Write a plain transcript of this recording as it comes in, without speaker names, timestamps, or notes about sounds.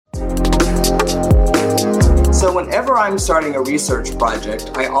So whenever I'm starting a research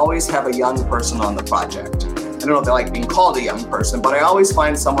project, I always have a young person on the project. I don't know if they like being called a young person, but I always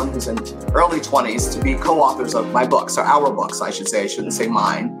find someone who's in early 20s to be co-authors of my books, or our books, I should say. I shouldn't say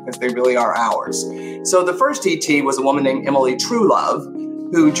mine, because they really are ours. So the first ET was a woman named Emily Truelove,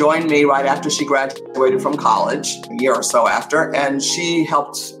 who joined me right after she graduated from college, a year or so after, and she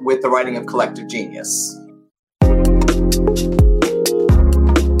helped with the writing of Collective Genius.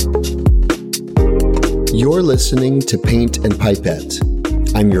 You're listening to Paint and Pipette.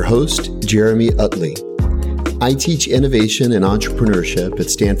 I'm your host, Jeremy Utley. I teach innovation and entrepreneurship at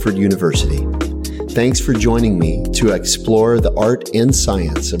Stanford University. Thanks for joining me to explore the art and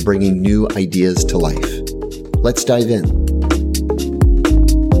science of bringing new ideas to life. Let's dive in.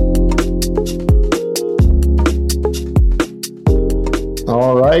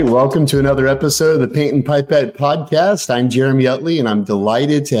 All right, welcome to another episode of the Paint and Pipette podcast. I'm Jeremy Utley, and I'm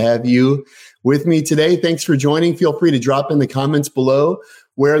delighted to have you with me today. Thanks for joining. Feel free to drop in the comments below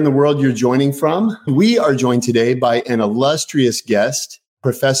where in the world you're joining from. We are joined today by an illustrious guest,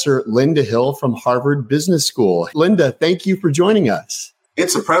 Professor Linda Hill from Harvard Business School. Linda, thank you for joining us.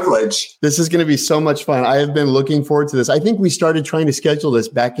 It's a privilege. This is going to be so much fun. I have been looking forward to this. I think we started trying to schedule this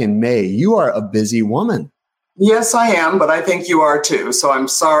back in May. You are a busy woman. Yes, I am, but I think you are too. So I'm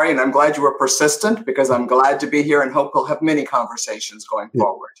sorry, and I'm glad you were persistent, because I'm glad to be here and hope we'll have many conversations going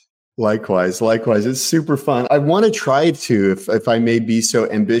forward. Likewise. It's super fun. I want to try to, if I may be so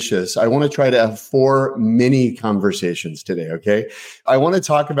ambitious, I want to try to have 4 mini conversations today, okay? I want to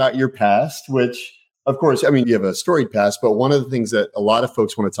talk about your past, which, of course, you have a storied past, but one of the things that a lot of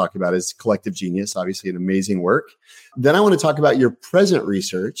folks want to talk about is Collective Genius, obviously an amazing work. Then I want to talk about your present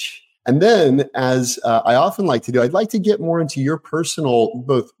research. And then, as I often like to do, I'd like to get more into your personal,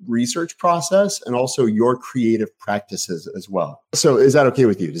 both research process and also your creative practices as well. So is that okay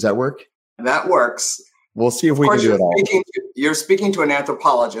with you? Does that work? That works. We'll see if we can do it all. You're speaking to an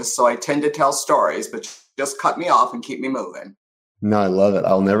anthropologist, so I tend to tell stories, but just cut me off and keep me moving. No, I love it.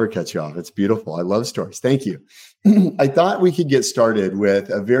 I'll never cut you off. It's beautiful. I love stories. Thank you. I thought we could get started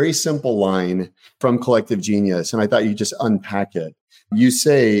with a very simple line from Collective Genius, and I thought you'd just unpack it. You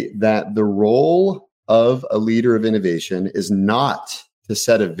say that the role of a leader of innovation is not to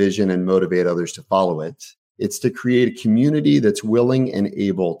set a vision and motivate others to follow it. It's to create a community that's willing and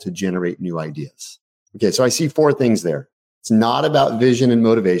able to generate new ideas. Okay, so I see 4 things there. It's not about vision and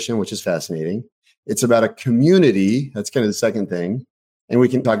motivation, which is fascinating. It's about a community. That's kind of the second thing. And we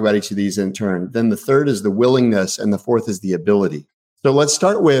can talk about each of these in turn. Then the third is the willingness, and the fourth is the ability. So let's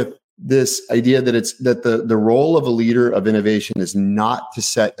start with this idea that the role of a leader of innovation is not to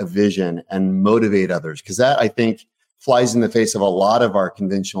set a vision and motivate others, because that, I think, flies in the face of a lot of our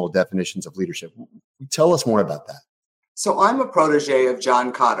conventional definitions of leadership. Tell us more about that. So I'm a protege of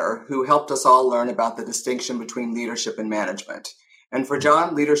John Kotter, who helped us all learn about the distinction between leadership and management. And for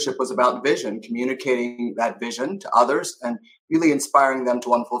John, leadership was about vision, communicating that vision to others and really inspiring them to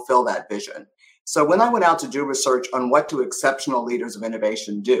unfulfill that vision. So when I went out to do research on what do exceptional leaders of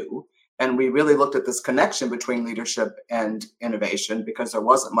innovation do, and we really looked at this connection between leadership and innovation, because there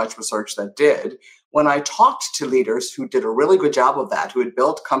wasn't much research that did, when I talked to leaders who did a really good job of that, who had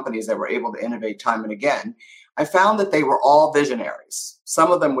built companies that were able to innovate time and again, I found that they were all visionaries,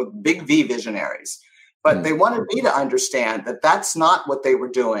 some of them with big V visionaries. But they wanted me to understand that that's not what they were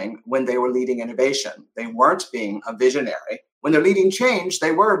doing when they were leading innovation. They weren't being a visionary. When they're leading change,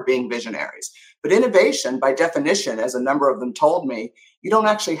 they were being visionaries. But innovation, by definition, as a number of them told me, you don't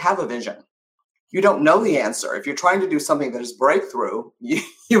actually have a vision. You don't know the answer. If you're trying to do something that is breakthrough,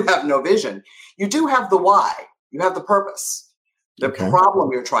 you have no vision. You do have the why. You have the purpose, the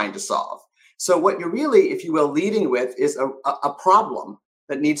problem you're trying to solve. So what you're really, if you will, leading with is a problem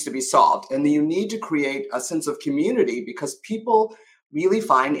that needs to be solved. And then you need to create a sense of community, because people really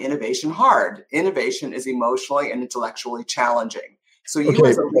find innovation hard. Innovation is emotionally and intellectually challenging. So you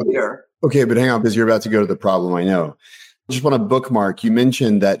as a leader... Okay, but hang on, because you're about to go to the problem, I know. I just want to bookmark. You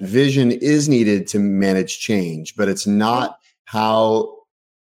mentioned that vision is needed to manage change, but it's not how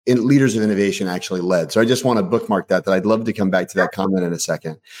leaders of innovation actually led. So I just want to bookmark that I'd love to come back to that comment in a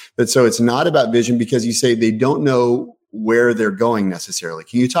second. But so it's not about vision, because you say they don't know where they're going necessarily.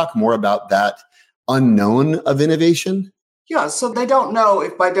 Can you talk more about that unknown of innovation? Yeah, so they don't know,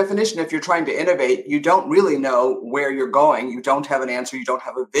 if by definition, if you're trying to innovate, you don't really know where you're going. You don't have an answer. You don't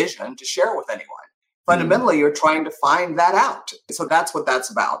have a vision to share with anyone. Fundamentally, you're trying to find that out. So that's what that's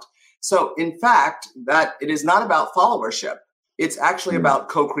about. So in fact, that it is not about followership. It's actually about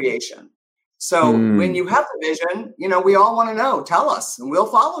co-creation. So when you have the vision, we all want to know, tell us, and we'll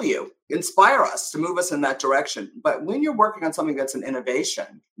follow you, inspire us to move us in that direction. But when you're working on something that's an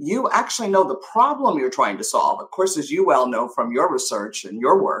innovation, you actually know the problem you're trying to solve. Of course, as you well know from your research and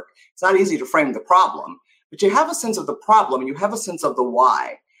your work, it's not easy to frame the problem, but you have a sense of the problem and you have a sense of the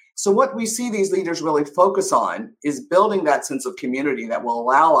why. So what we see these leaders really focus on is building that sense of community that will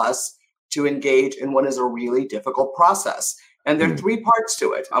allow us to engage in what is a really difficult process. And there are three parts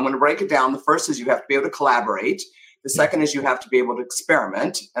to it. I'm going to break it down. The first is you have to be able to collaborate. The second is you have to be able to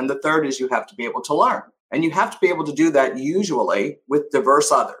experiment. And the third is you have to be able to learn. And you have to be able to do that usually with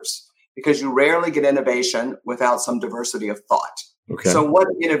diverse others, because you rarely get innovation without some diversity of thought. Okay. So what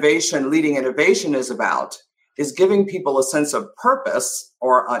leading innovation is about is giving people a sense of purpose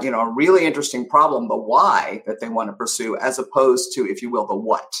or, a really interesting problem, the why that they want to pursue, as opposed to, if you will, the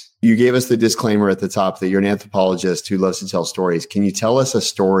what. You gave us the disclaimer at the top that you're an anthropologist who loves to tell stories. Can you tell us a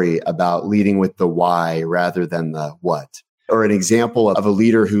story about leading with the why rather than the what? Or an example of a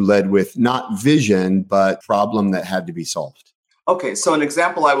leader who led with not vision, but problem that had to be solved? Okay, so an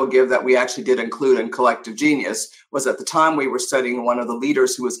example I will give that we actually did include in Collective Genius was at the time we were studying one of the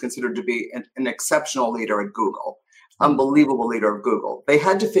leaders who was considered to be an exceptional leader at Google, unbelievable leader of Google. They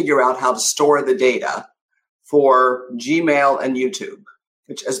had to figure out how to store the data for Gmail and YouTube,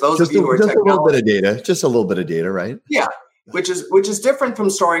 which, as those of you who are just a little bit of data, just a little bit of data, right? Yeah, which is different from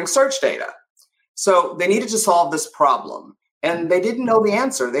storing search data. So they needed to solve this problem. And they didn't know the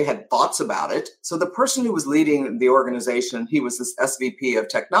answer. They had thoughts about it. So the person who was leading the organization, he was this SVP of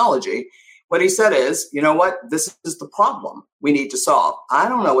technology. What he said is, you know what? This is the problem we need to solve. I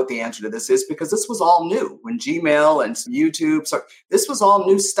don't know what the answer to this is because this was all new when Gmail and YouTube. So this was all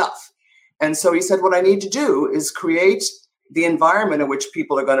new stuff. And so he said, what I need to do is create the environment in which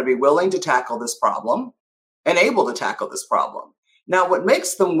people are going to be willing to tackle this problem and able to tackle this problem. Now, what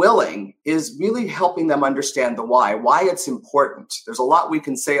makes them willing is really helping them understand the why it's important. There's a lot we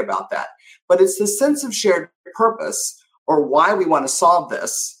can say about that, but it's the sense of shared purpose or why we want to solve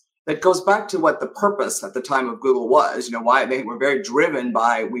this that goes back to what the purpose at the time of Google was, why they were very driven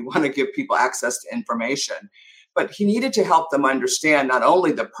by, we want to give people access to information. But he needed to help them understand not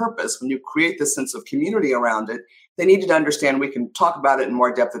only the purpose, when you create this sense of community around it, they needed to understand, we can talk about it in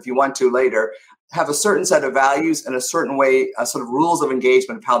more depth if you want to later, have a certain set of values and a certain way, sort of rules of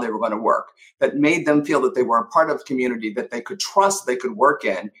engagement of how they were going to work that made them feel that they were a part of a community that they could trust, they could work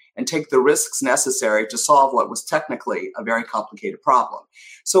in and take the risks necessary to solve what was technically a very complicated problem.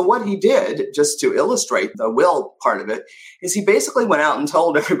 So what he did, just to illustrate the will part of it, is he basically went out and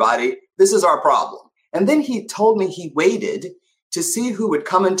told everybody, this is our problem. And then he told me he waited to see who would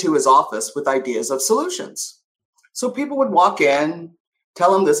come into his office with ideas of solutions. So people would walk in,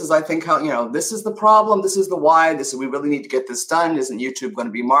 tell him, this is, I think, how, this is the problem. This is the why. We really need to get this done. Isn't YouTube going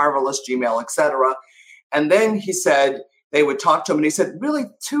to be marvelous? Gmail, etc. And then he said, they would talk to him and he said, really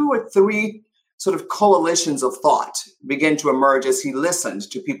 2 or 3 sort of coalitions of thought began to emerge as he listened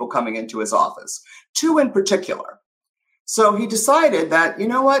to people coming into his office, 2 in particular. So he decided that, you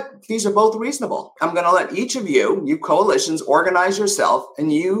know what, these are both reasonable. I'm going to let each of you coalitions, organize yourself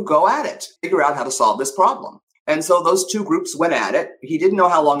and you go at it, figure out how to solve this problem. And so those 2 groups went at it. He didn't know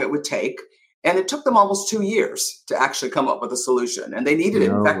how long it would take. And it took them almost 2 years to actually come up with a solution. And they needed it.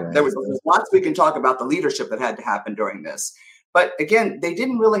 In fact, there was lots we can talk about the leadership that had to happen during this. But again, they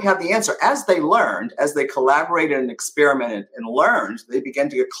didn't really have the answer. As they learned, as they collaborated and experimented and learned, they began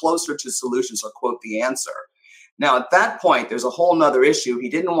to get closer to solutions or quote the answer. Now, at that point, there's a whole nother issue. He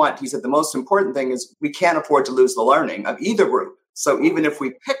said, the most important thing is we can't afford to lose the learning of either group. So even if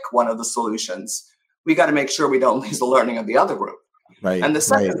we pick one of the solutions, we got to make sure we don't lose the learning of the other group. Right. And the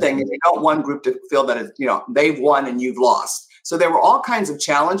second thing is you don't want group to feel that they've won and you've lost. So there were all kinds of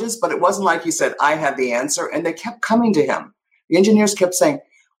challenges, but it wasn't like he said, I have the answer. And they kept coming to him. The engineers kept saying,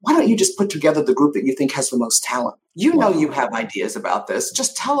 why don't you just put together the group that you think has the most talent? You know you have ideas about this.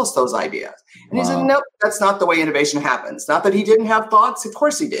 Just tell us those ideas. And he said, nope, that's not the way innovation happens. Not that he didn't have thoughts. Of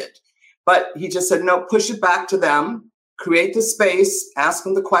course he did. But he just said, no, push it back to them. Create the space, ask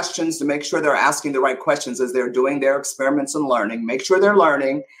them the questions to make sure they're asking the right questions as they're doing their experiments and learning. Make sure they're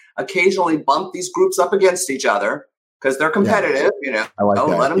learning. Occasionally bump these groups up against each other because they're competitive, I like that.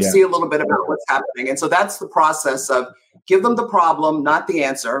 Let them see a little bit about what's happening. And so that's the process of give them the problem, not the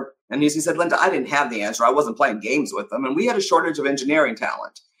answer. And as he said, Linda, I didn't have the answer. I wasn't playing games with them. And we had a shortage of engineering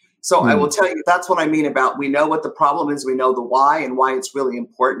talent. So I will tell you, that's what I mean about we know what the problem is. We know the why and why it's really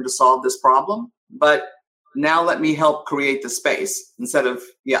important to solve this problem. But now let me help create the space instead of,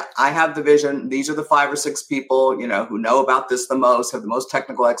 I have the vision. These are the 5 or 6 people, who know about this the most, have the most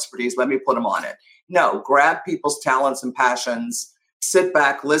technical expertise. Let me put them on it. No, grab people's talents and passions, sit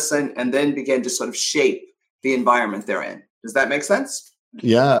back, listen, and then begin to sort of shape the environment they're in. Does that make sense?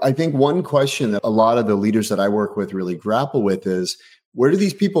 Yeah, I think one question that a lot of the leaders that I work with really grapple with is, where do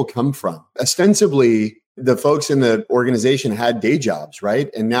these people come from? Ostensibly, the folks in the organization had day jobs, right?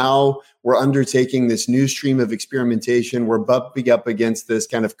 And now we're undertaking this new stream of experimentation. We're bumping up against this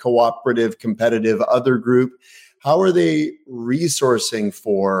kind of cooperative, competitive other group. How are they resourcing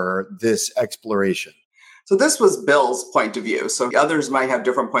for this exploration? So this was Bill's point of view. So others might have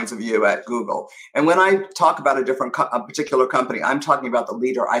different points of view at Google. And when I talk about a particular company, I'm talking about the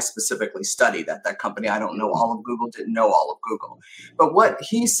leader I specifically studied at that company. I don't know all of Google, didn't know all of Google. But what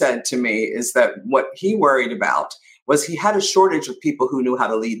he said to me is that what he worried about was he had a shortage of people who knew how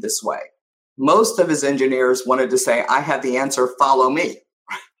to lead this way. Most of his engineers wanted to say, I have the answer, follow me.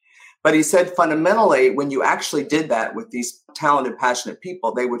 But he said, fundamentally, when you actually did that with these talented, passionate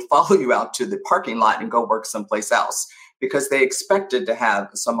people, they would follow you out to the parking lot and go work someplace else because they expected to have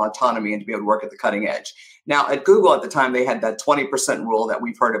some autonomy and to be able to work at the cutting edge. Now, at Google at the time, they had that 20% rule that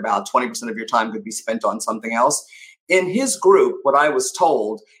we've heard about. 20% of your time could be spent on something else. In his group, what I was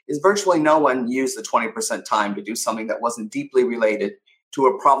told is virtually no one used the 20% time to do something that wasn't deeply related to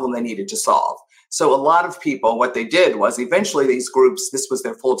a problem they needed to solve. So a lot of people, what they did was eventually these groups, this was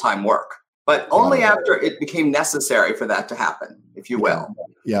their full-time work, but only after it became necessary for that to happen, if you will.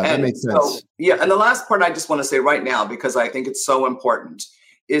 Yeah, that makes sense. And the last part I just want to say right now, because I think it's so important,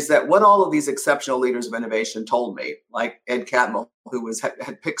 is that what all of these exceptional leaders of innovation told me, like Ed Catmull, who was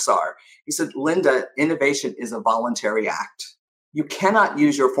at Pixar, he said, Linda, innovation is a voluntary act. You cannot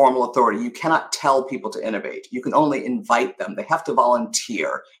use your formal authority. You cannot tell people to innovate. You can only invite them. They have to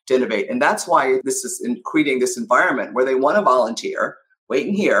volunteer to innovate. And that's why this is in creating this environment where they want to volunteer, wait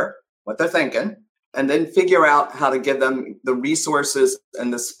and hear what they're thinking, and then figure out how to give them the resources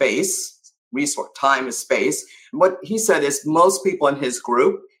and the space. Time is space. What he said is most people in his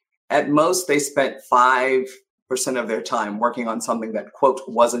group, at most, they spent 5% of their time working on something that, quote,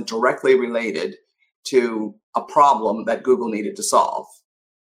 wasn't directly related to a problem that Google needed to solve.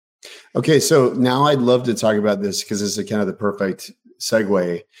 Okay, so now I'd love to talk about this because this is kind of the perfect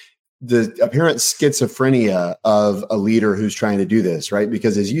segue. The apparent schizophrenia of a leader who's trying to do this, right?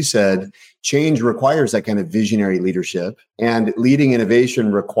 Because as you said, change requires that kind of visionary leadership, and leading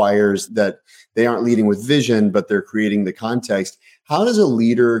innovation requires that they aren't leading with vision, but they're creating the context. How does a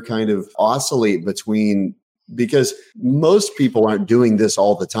leader kind of oscillate between, because most people aren't doing this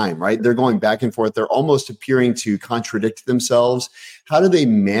all the time, right? They're going back and forth. They're almost appearing to contradict themselves. How do they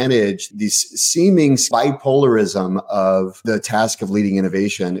manage this seeming bipolarism of the task of leading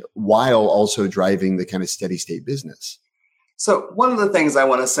innovation while also driving the kind of steady state business? So one of the things I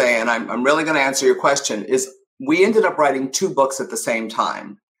want to say, and I'm really going to answer your question, is we ended up writing 2 books at the same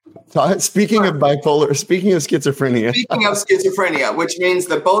time. Speaking of schizophrenia. Speaking of schizophrenia, which means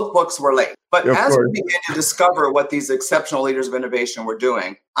that both books were late. But as we began to discover what these exceptional leaders of innovation were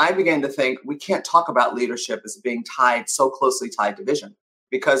doing, I began to think we can't talk about leadership as being so closely tied to vision,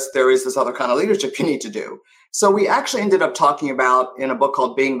 because there is this other kind of leadership you need to do. So we actually ended up talking about, in a book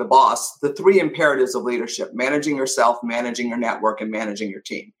called Being the Boss, the 3 imperatives of leadership: managing yourself, managing your network, and managing your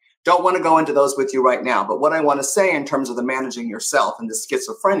team. Don't want to go into those with you right now, but what I want to say in terms of the managing yourself and the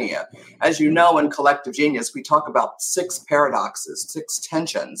schizophrenia, as you know, in Collective Genius, we talk about 6 paradoxes, 6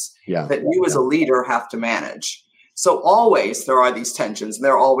 tensions that you as a leader have to manage. So always there are these tensions, and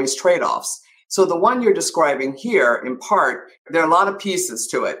there are always trade-offs. So the one you're describing here, in part, there are a lot of pieces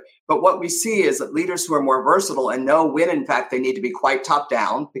to it. But what we see is that leaders who are more versatile and know when, in fact, they need to be quite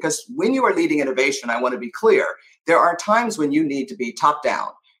top-down, because when you are leading innovation, I want to be clear, there are times when you need to be top-down.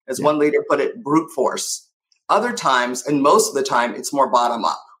 As one leader put it, brute force. Other times, and most of the time, it's more bottom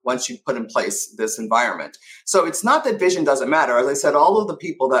up once you put in place this environment. So it's not that vision doesn't matter. As I said, all of the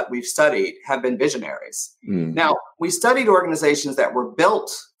people that we've studied have been visionaries. Now, we studied organizations that were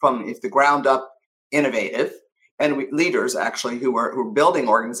built from the ground up innovative, and leaders actually who were building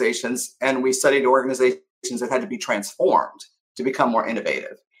organizations, and we studied organizations that had to be transformed to become more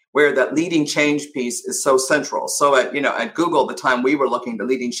innovative, where that leading change piece is so central. So at Google, the time we were looking, the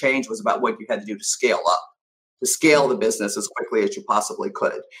leading change was about what you had to do to scale up, to scale the business as quickly as you possibly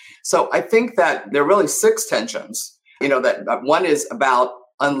could. So I think that there are really 6 tensions, that one is about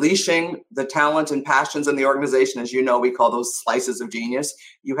unleashing the talent and passions in the organization. As you know, we call those slices of genius.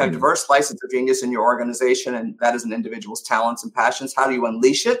 You have diverse slices of genius in your organization, and that is an individual's talents and passions. How do you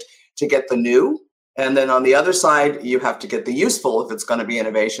unleash it to get the new? And then on the other side, you have to get the useful if it's going to be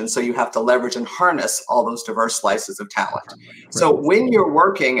innovation. So you have to leverage and harness all those diverse slices of talent. Right. So when you're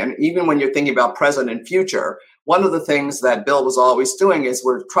working, and even when you're thinking about present and future, one of the things that Bill was always doing is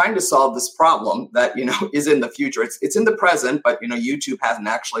we're trying to solve this problem that, is in the future. It's in the present, but, YouTube hasn't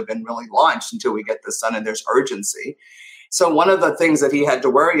actually been really launched until we get this done, and there's urgency. So one of the things that he had to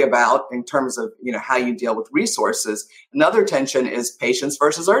worry about in terms of, how you deal with resources, another tension is patience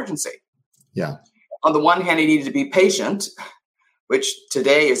versus urgency. Yeah. On the one hand, he needed to be patient, which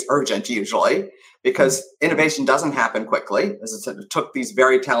today is urgent usually, because innovation doesn't happen quickly. As I said, it took these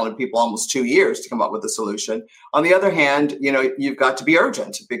very talented people almost 2 years to come up with a solution. On the other hand, you've got to be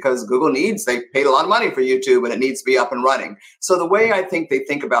urgent because Google they paid a lot of money for YouTube and it needs to be up and running. So the way I think they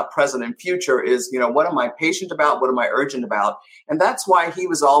think about present and future is, what am I patient about? What am I urgent about? And that's why he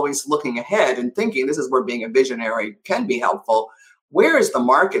was always looking ahead and thinking, this is where being a visionary can be helpful. Where is the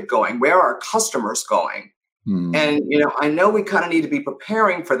market going? Where are customers going? And, I know we kind of need to be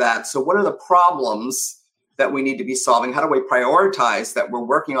preparing for that. So what are the problems that we need to be solving? How do we prioritize that we're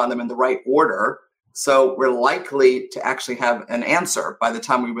working on them in the right order? So we're likely to actually have an answer by the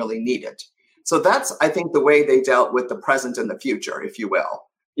time we really need it. So that's, I think, the way they dealt with the present and the future, if you will.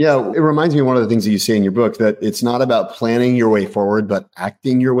 Yeah, it reminds me of one of the things that you say in your book, that it's not about planning your way forward, but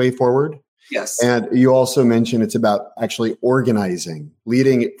acting your way forward. Yes. And you also mentioned it's about actually organizing.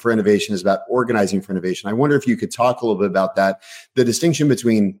 Leading for innovation is about organizing for innovation. I wonder if you could talk a little bit about that, the distinction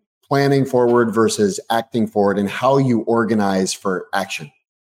between planning forward versus acting forward and how you organize for action.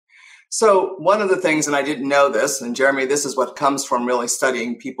 So one of the things, and I didn't know this, and Jeremy, this is what comes from really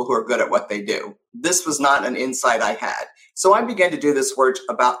studying people who are good at what they do. This was not an insight I had. So I began to do this work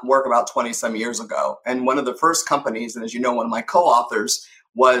about 20 some years ago. And one of the first companies, and as you know, one of my co-authors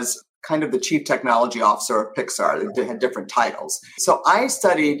was kind of the chief technology officer of Pixar. They had different titles. So I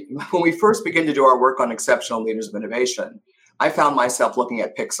studied, when we first began to do our work on exceptional leaders of innovation, I found myself looking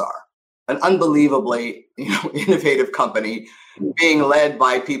at Pixar, an unbelievably innovative company being led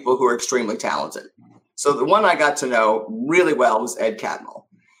by people who are extremely talented. So the one I got to know really well was Ed Catmull.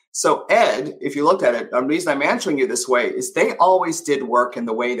 So Ed, if you looked at it, the reason I'm answering you this way is they always did work in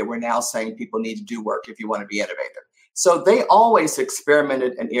the way that we're now saying people need to do work if you want to be innovative. So they always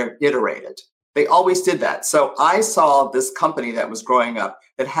experimented and iterated. They always did that. So I saw this company that was growing up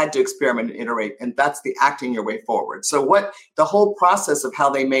that had to experiment and iterate, and that's the acting your way forward. So what the whole process of how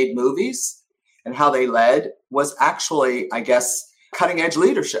they made movies and how they led was actually, I guess, cutting edge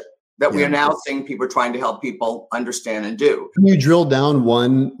leadership that we are now seeing people trying to help people understand and do. Can you drill down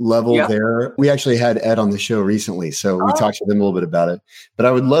one level there? We actually had Ed on the show recently, so we talked to them a little bit about it. But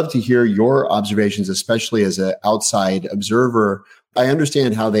I would love to hear your observations, especially as an outside observer. I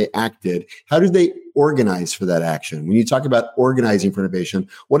understand how they acted. How did they organize for that action? When you talk about organizing for innovation,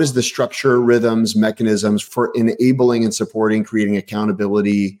 what is the structure, rhythms, mechanisms for enabling and supporting, creating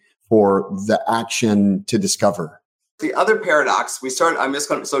accountability for the action to discover? The other paradox,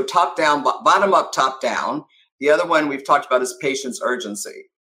 so top down, bottom up, top down. The other one we've talked about is patience,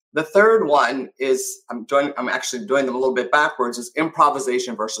 urgency. The third one is, I'm actually doing them a little bit backwards, is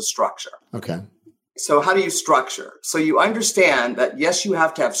improvisation versus structure. Okay. So how do you structure? So you understand that, yes, you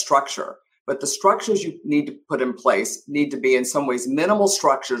have to have structure, but the structures you need to put in place need to be in some ways minimal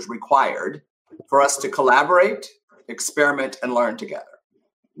structures required for us to collaborate, experiment, and learn together.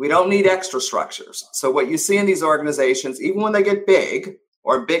 We don't need extra structures. So what you see in these organizations, even when they get big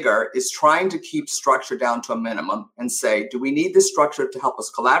or bigger, is trying to keep structure down to a minimum and say, do we need this structure to help us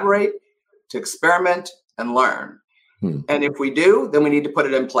collaborate, to experiment, and learn? And if we do, then we need to put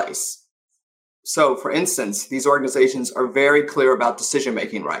it in place. So for instance, these organizations are very clear about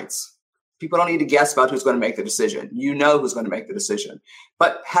decision-making rights. People don't need to guess about who's going to make the decision. You know who's going to make the decision.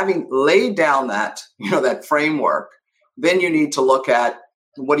 But having laid down that, that framework, then you need to look at,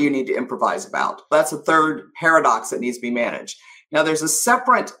 what do you need to improvise about? That's a third paradox that needs to be managed. Now, there's a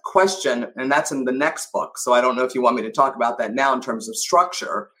separate question, and that's in the next book. So I don't know if you want me to talk about that now in terms of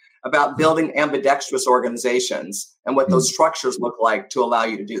structure, about building ambidextrous organizations and what those structures look like to allow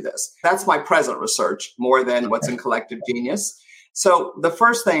you to do this. That's my present research more than what's in Collective Genius. So the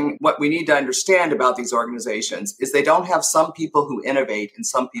first thing, what we need to understand about these organizations is they don't have some people who innovate and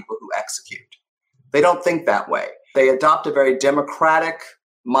some people who execute. They don't think that way. They adopt a very democratic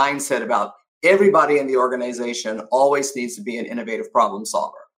mindset about everybody in the organization always needs to be an innovative problem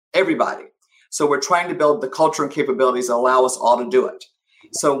solver. Everybody. So we're trying to build the culture and capabilities that allow us all to do it.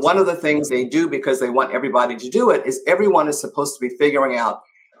 So one of the things they do because they want everybody to do it is everyone is supposed to be figuring out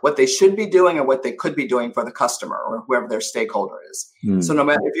what they should be doing and what they could be doing for the customer or whoever their stakeholder is. So no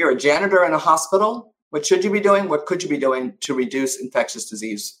matter if you're a janitor in a hospital, what should you be doing? What could you be doing to reduce infectious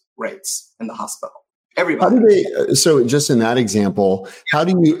disease rates in the hospital? How Everybody. do they, so just in that example, how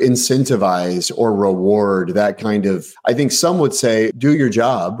do you incentivize or reward that kind of, I think some would say, do your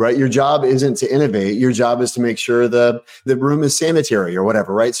job, right? Your job isn't to innovate. Your job is to make sure the room is sanitary or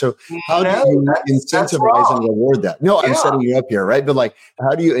whatever, right? So how do No, you that's incentivize and wrong. reward that? No, I'm Yeah. setting you up here, right? But like, how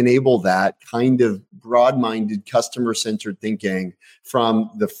do you enable that kind of broad-minded, customer-centered thinking from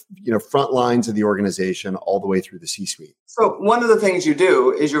the front lines of the organization all the way through the C-suite? So one of the things you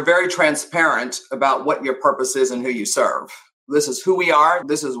do is you're very transparent about what your purpose is and who you serve. This is who we are.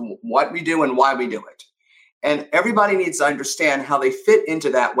 This is what we do and why we do it. And everybody needs to understand how they fit into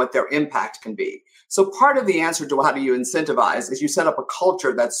that, what their impact can be. So part of the answer to how do you incentivize is you set up a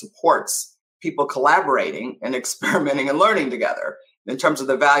culture that supports people collaborating and experimenting and learning together in terms of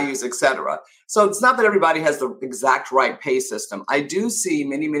the values, et cetera. So it's not that everybody has the exact right pay system. I do see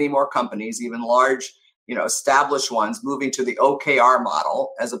many, many more companies, even large, established ones, moving to the OKR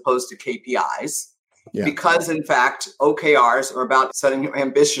model as opposed to KPIs. Yeah. Because in fact, OKRs are about setting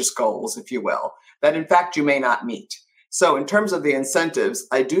ambitious goals, if you will, that in fact you may not meet. So in terms of the incentives,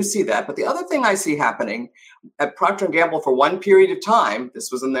 I do see that. But the other thing I see happening at Procter & Gamble for one period of time, this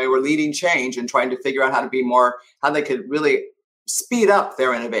was when they were leading change and trying to figure out how they could really speed up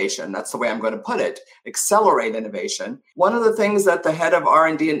their innovation. That's the way I'm going to put it. Accelerate innovation. One of the things that the head of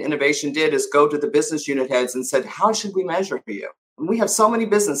R&D and innovation did is go to the business unit heads and said, how should we measure you? And we have so many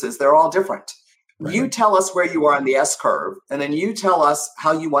businesses. They're all different. Right. You tell us where you are on the S curve, and then you tell us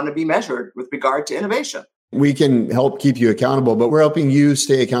how you want to be measured with regard to innovation. We can help keep you accountable, but we're helping you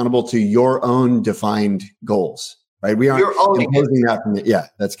stay accountable to your own defined goals. Right? We aren't imposing that from yeah,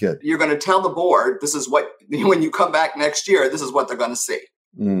 that's good. You're going to tell the board, this is what, when you come back next year, this is what they're going to see.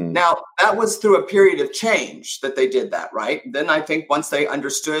 Now, that was through a period of change that they did that, right? Then I think once they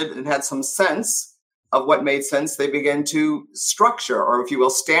understood and had some sense of what made sense, they began to structure, or if you will,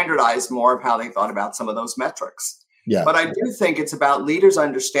 standardize more of how they thought about some of those metrics. Yeah. But I do think it's about leaders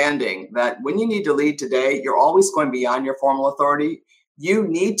understanding that when you need to lead today, you're always going beyond your formal authority. You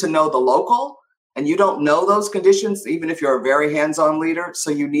need to know the local. And you don't know those conditions, even if you're a very hands-on leader. So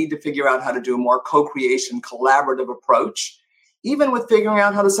you need to figure out how to do a more co-creation, collaborative approach, even with figuring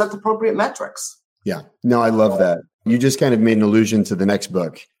out how to set the appropriate metrics. Yeah, no, I love that. You just kind of made an allusion to the next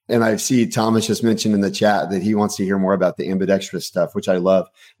book. And I see Thomas just mentioned in the chat that he wants to hear more about the ambidextrous stuff, which I love.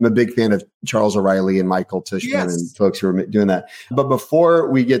 I'm a big fan of Charles O'Reilly and Michael Tushman and folks who are doing that. But before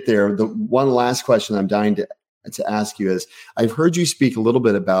we get there, the one last question I'm dying to ask you is, I've heard you speak a little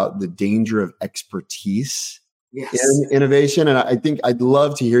bit about the danger of expertise in innovation. And I think I'd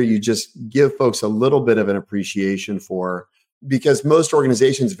love to hear you just give folks a little bit of an appreciation for, because most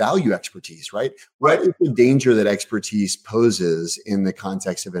organizations value expertise, right? What is the danger that expertise poses in the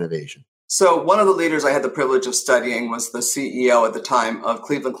context of innovation? So one of the leaders I had the privilege of studying was the CEO at the time of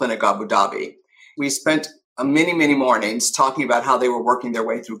Cleveland Clinic Abu Dhabi. We spent many, many mornings talking about how they were working their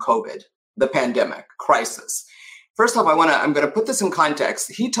way through COVID, the pandemic crisis. First off, I'm going to put this in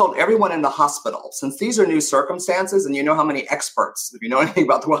context. He told everyone in the hospital, since these are new circumstances, and you know how many experts, if you know anything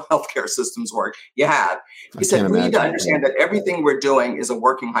about the way healthcare systems work, you have. He said, we need to understand that everything we're doing is a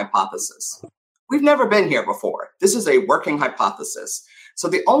working hypothesis. We've never been here before. This is a working hypothesis. So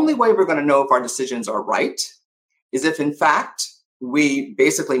the only way we're going to know if our decisions are right is if, in fact, we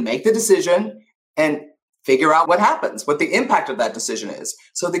basically make the decision and figure out what happens, what the impact of that decision is.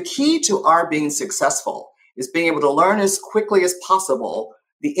 So the key to our being successful is being able to learn as quickly as possible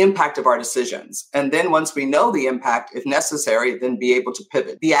the impact of our decisions. And then once we know the impact, if necessary, then be able to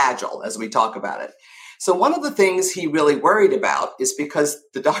pivot, be agile as we talk about it. So one of the things he really worried about is because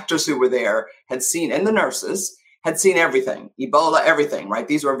the doctors who were there had seen, and the nurses had seen everything, Ebola, everything, right?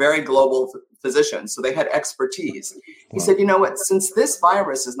 These were very global physicians, so they had expertise. He said, you know what, since this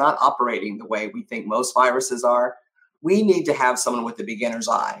virus is not operating the way we think most viruses are, we need to have someone with the beginner's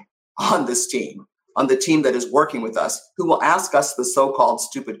eye on this team, on the team that is working with us, who will ask us the so-called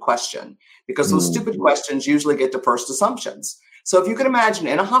stupid question, because those stupid questions usually get to first assumptions. So if you can imagine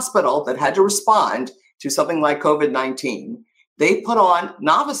in a hospital that had to respond to something like COVID-19, they put on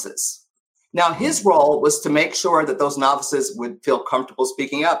novices. Now, his role was to make sure that those novices would feel comfortable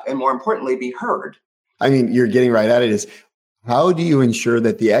speaking up and, more importantly, be heard. I mean, you're getting right at it. Is how do you ensure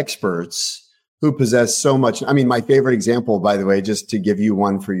that the experts who possess so much? I mean, my favorite example, by the way, just to give you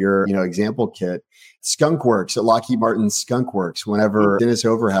one for your example kit, Skunk Works at Lockheed Martin. Skunk Works, whenever Dennis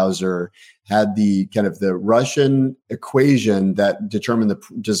Overhauser had the kind of the Russian equation that determined the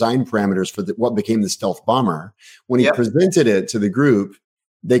design parameters for what became the stealth bomber, when he presented it to the group,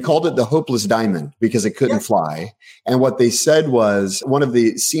 they called it the hopeless diamond because it couldn't fly. And what they said was, one of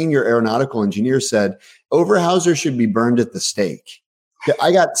the senior aeronautical engineers said, Overhauser should be burned at the stake.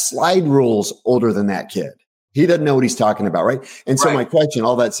 I got slide rules older than that kid. He doesn't know what he's talking about, right? And so my question,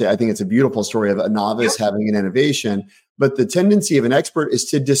 all that say, I think it's a beautiful story of a novice having an innovation, but the tendency of an expert is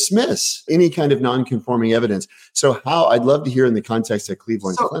to dismiss any kind of non-conforming evidence. So I'd love to hear in the context of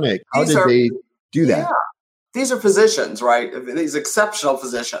Cleveland Clinic, how did they do that? Yeah. These are physicians, right? These exceptional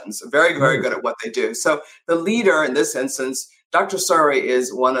physicians, very, very good at what they do. So the leader in this instance, Dr. Suri,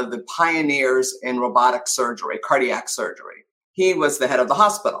 is one of the pioneers in robotic surgery, cardiac surgery. He was the head of the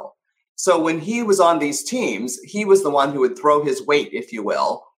hospital. So when he was on these teams, he was the one who would throw his weight, if you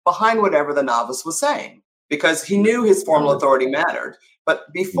will, behind whatever the novice was saying, because he knew his formal authority mattered.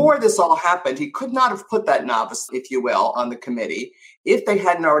 But before this all happened, he could not have put that novice, if you will, on the committee if they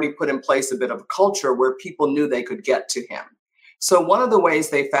hadn't already put in place a bit of a culture where people knew they could get to him. So one of the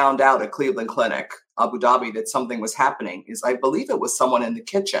ways they found out at Cleveland Clinic, Abu Dhabi, that something was happening is, I believe it was someone in the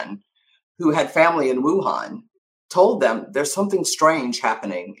kitchen who had family in Wuhan, told them there's something strange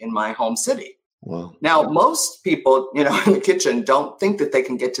happening in my home city. Wow. Now, most people, in the kitchen don't think that they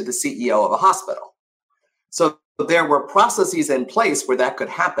can get to the CEO of a hospital. So there were processes in place where that could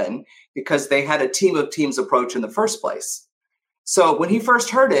happen because they had a team of teams approach in the first place. So when he first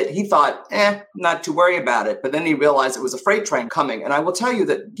heard it, he thought, not to worry about it. But then he realized it was a freight train coming. And I will tell you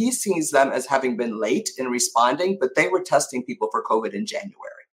that he sees them as having been late in responding, but they were testing people for COVID in January.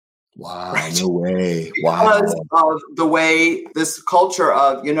 Wow, no way. Because of the way this culture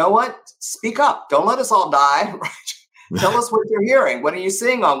of, you know what, speak up. Don't let us all die. Right? Tell us what you're hearing. What are you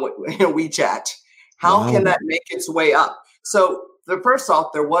seeing on WeChat? How can that make its way up? So first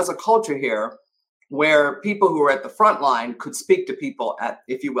off, there was a culture here where people who were at the front line could speak to people at,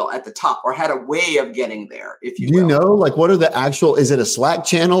 if you will, at the top, or had a way of getting there, if you will. Do you know, what are the actual, is it a Slack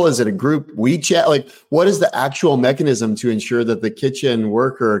channel? Is it a group WeChat? What is the actual mechanism to ensure that the kitchen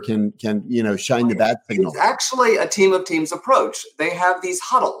worker can shine the bat signal? It's actually a team of teams approach. They have these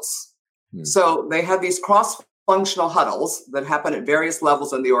huddles. So they have these cross-functional huddles that happen at various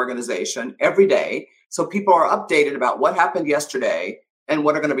levels in the organization every day. So people are updated about what happened yesterday and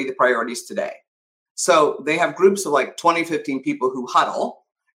what are going to be the priorities today. So they have groups of 20, 15 people who huddle,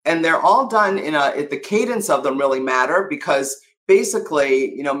 and they're all done the cadence of them really matter because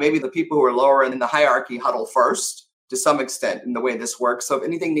basically, maybe the people who are lower in the hierarchy huddle first to some extent in the way this works. So if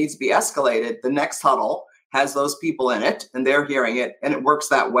anything needs to be escalated, the next huddle has those people in it and they're hearing it, and it works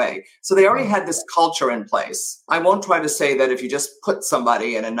that way. So they already had this culture in place. I won't try to say that if you just put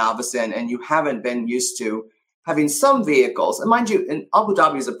somebody and a novice in and you haven't been used to having some vehicles, and mind you, in Abu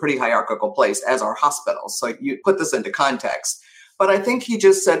Dhabi is a pretty hierarchical place, as are hospitals. So you put this into context. But I think he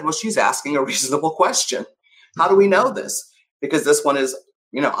just said, well, she's asking a reasonable question. How do we know this? Because this one is,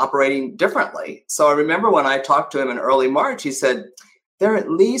 operating differently. So I remember when I talked to him in early March, he said, there are at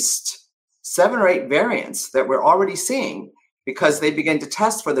least 7 or 8 variants that we're already seeing because they began to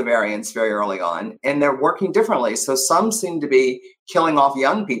test for the variants very early on, and they're working differently. So some seem to be killing off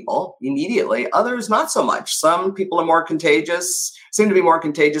young people immediately, others not so much. Some people are seem to be more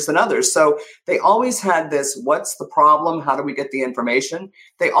contagious than others. So they always had this, what's the problem? How do we get the information?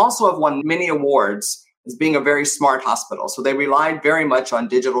 They also have won many awards as being a very smart hospital. So they relied very much on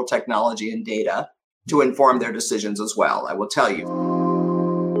digital technology and data to inform their decisions as well, I will tell you.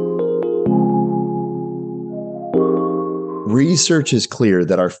 Research is clear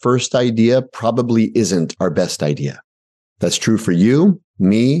that our first idea probably isn't our best idea. That's true for you,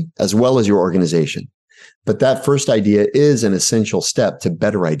 me, as well as your organization. But that first idea is an essential step to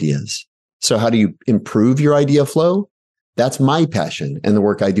better ideas. So how do you improve your idea flow? That's my passion and the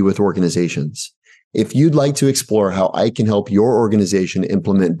work I do with organizations. If you'd like to explore how I can help your organization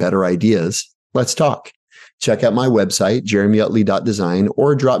implement better ideas, let's talk. Check out my website, jeremyutley.design,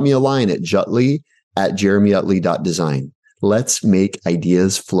 or drop me a line at jutley@jeremyutley.design. Let's make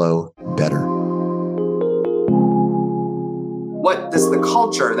ideas flow better. The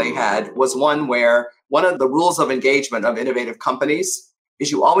culture they had was one where one of the rules of engagement of innovative companies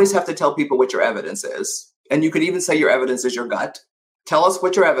is you always have to tell people what your evidence is. And you could even say your evidence is your gut. Tell us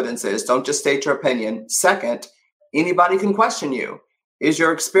what your evidence is. Don't just state your opinion. Second, anybody can question you. Is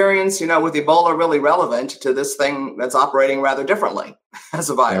your experience, with Ebola really relevant to this thing that's operating rather differently as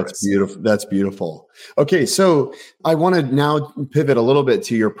a virus? That's beautiful. That's beautiful. Okay, so I want to now pivot a little bit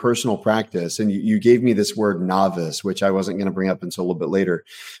to your personal practice. And you gave me this word novice, which I wasn't going to bring up until a little bit later.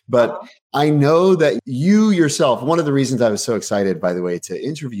 But I know that you yourself, one of the reasons I was so excited, by the way, to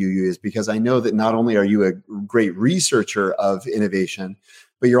interview you is because I know that not only are you a great researcher of innovation,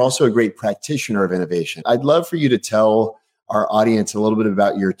 but you're also a great practitioner of innovation. I'd love for you to tell our audience a little bit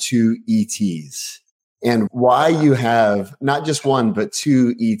about your 2 ETs and why you have not just one, but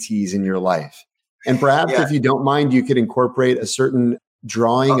 2 ETs in your life. And perhaps if you don't mind, you could incorporate a certain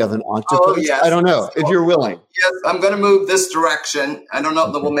drawing of an Oh, octopus? yes. I don't know if you're willing. Yes, I'm going to move this direction. I don't know.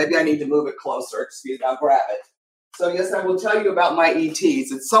 Okay. Well, maybe I need to move it closer. Excuse me. I'll grab it. So, yes, I will tell you about my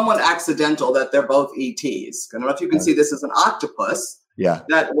ETs. It's somewhat accidental that they're both ETs. I don't know if you can see this is an octopus. Yeah.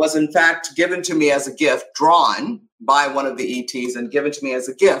 That was, in fact, given to me as a gift, drawn by one of the ETs and given to me as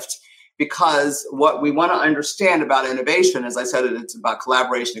a gift, because what we want to understand about innovation, as I said, it's about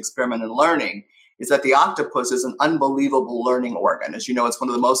collaboration, experiment, and learning, is that the octopus is an unbelievable learning organ. As you know, it's one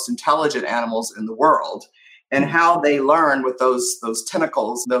of the most intelligent animals in the world. And how they learn with those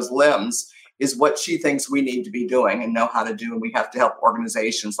tentacles, those limbs, is what she thinks we need to be doing and know how to do. And we have to help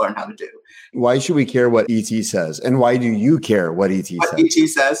organizations learn how to do. Why should we care what ET says? And why do you care what ET says? What ET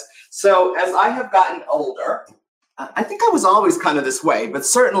says. So as I have gotten older, I think I was always kind of this way, but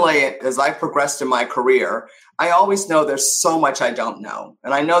certainly as I progressed in my career, I always know there's so much I don't know.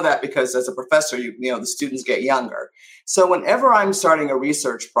 And I know that because as a professor, you know, the students get younger. So whenever I'm starting a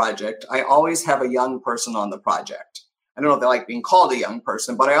research project, I always have a young person on the project. I don't know if they like being called a young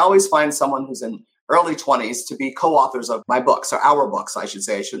person, but I always find someone who's in early 20s to be co-authors of my books, or our books, I should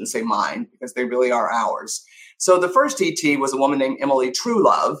say. I shouldn't say mine, because they really are ours. So the first ET was a woman named Emily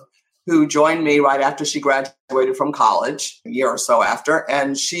Truelove, who joined me right after she graduated from college, a year or so after,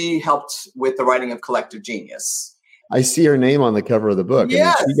 and she helped with the writing of Collective Genius. I see her name on the cover of the book.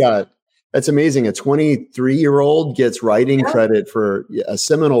 Yes. And that's amazing. A 23-year-old gets writing credit for a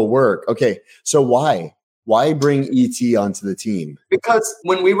seminal work. Okay, so why? Why bring ET onto the team? Because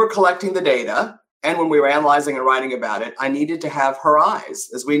when we were collecting the data and when we were analyzing and writing about it, I needed to have her eyes.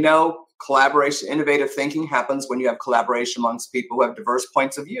 As we know, collaboration, innovative thinking happens when you have collaboration amongst people who have diverse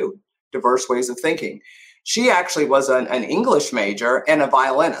points of view, diverse ways of thinking. She actually was an English major and a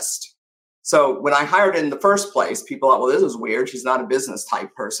violinist. So when I hired her in the first place, people thought, well, this is weird. She's not a business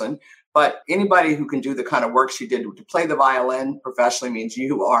type person. But anybody who can do the kind of work she did to play the violin professionally means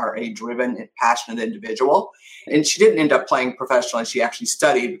you are a driven and passionate individual. And she didn't end up playing professionally. She actually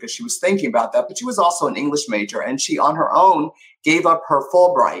studied because she was thinking about that. But she was also an English major. And she, on her own, gave up her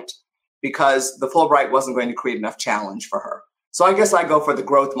Fulbright because the Fulbright wasn't going to create enough challenge for her. So I guess I go for the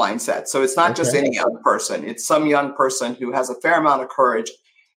growth mindset. So it's not just any young person. It's some young person who has a fair amount of courage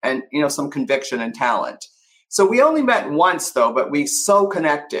and, you know, some conviction and talent. So we only met once, though, but we so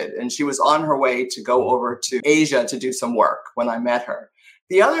connected. And she was on her way to go over to Asia to do some work when I met her.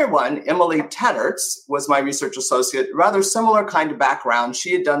 The other one, Emily Tedderts, was my research associate, rather similar kind of background.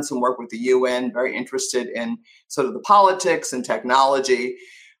 She had done some work with the UN, very interested in sort of the politics and technology.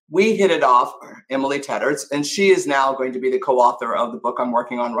 We hit it off, Emily Tedderts, and she is now going to be the co-author of the book I'm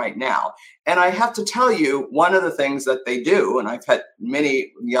working on right now. And I have to tell you, one of the things that they do, and I've had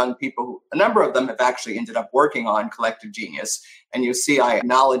many young people, a number of them have actually ended up working on Collective Genius. And you see, I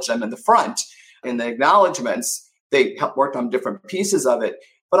acknowledge them in the front. In the acknowledgements, they worked on different pieces of it.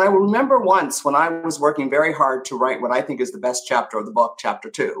 But I remember once when I was working very hard to write what I think is the best chapter of the book, chapter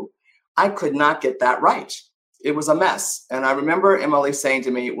 2, I could not get that right. It was a mess. And I remember Emily saying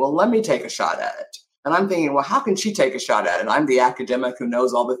to me, well, let me take a shot at it. And I'm thinking, well, how can she take a shot at it? I'm the academic who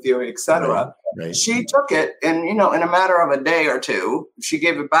knows all the theory, et cetera. Right. She took it and, you know, in a matter of a day or two, she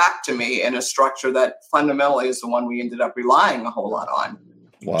gave it back to me in a structure that fundamentally is the one we ended up relying a whole lot on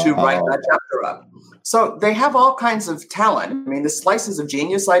to write that chapter up. So they have all kinds of talent. I mean, the slices of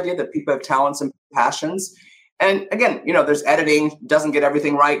genius idea that people have talents and passions. And again, you know, there's editing, doesn't get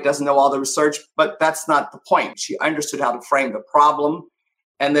everything right, doesn't know all the research, but that's not the point. She understood how to frame the problem.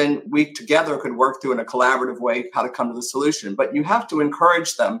 And then we together could work through in a collaborative way how to come to the solution. But you have to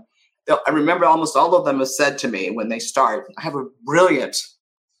encourage them. I remember almost all of them have said to me when they start, I have a brilliant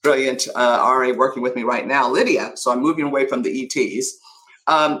RA working with me right now, Lydia. So I'm moving away from the ETs.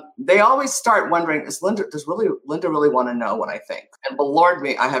 They always start wondering, does Linda really want to know what I think? And Lord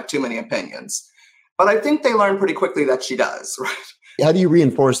me, I have too many opinions. But I think they learn pretty quickly that she does, right? How do you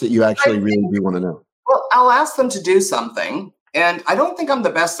reinforce that you actually really do want to know? Well, I'll ask them to do something. And I don't think I'm the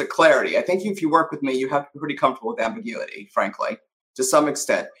best at clarity. I think if you work with me, you have to be pretty comfortable with ambiguity, frankly, to some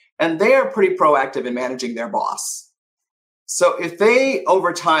extent. And they are pretty proactive in managing their boss. So if they,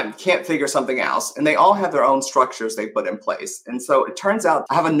 over time, can't figure something else, and they all have their own structures they put in place. And so it turns out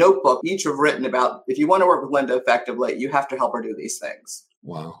I have a notebook each have written about, if you want to work with Linda effectively, you have to help her do these things.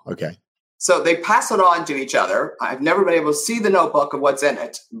 Wow. Okay. So they pass it on to each other. I've never been able to see the notebook of what's in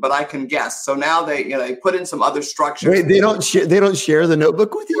it, but I can guess. So now they put in some other structures. Wait, they don't share the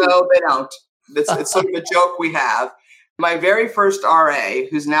notebook with you? No, they don't. It's sort of a joke we have. My very first RA,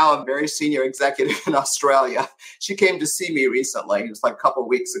 who's now a very senior executive in Australia, she came to see me recently. It was like a couple of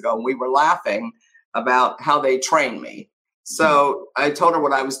weeks ago, and we were laughing about how they trained me. So I told her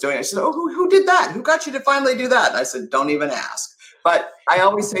what I was doing. I said, oh, who did that? Who got you to finally do that? And I said, don't even ask. But I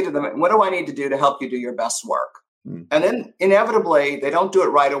always say to them, what do I need to do to help you do your best work? Mm. And then inevitably, they don't do it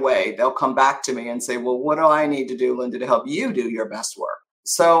right away. They'll come back to me and say, well, what do I need to do, Linda, to help you do your best work?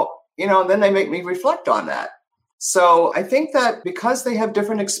 So, then they make me reflect on that. So I think that because they have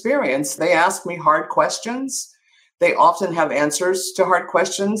different experience, they ask me hard questions. They often have answers to hard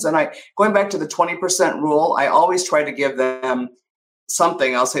questions. And going back to the 20% rule, I always try to give them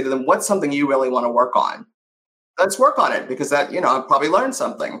something. I'll say to them, what's something you really want to work on? Let's work on it, because that, I'll probably learn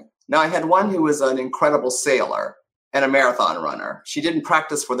something. Now, I had one who was an incredible sailor and a marathon runner. She didn't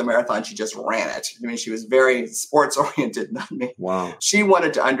practice for the marathon. She just ran it. She was very sports oriented. Wow. She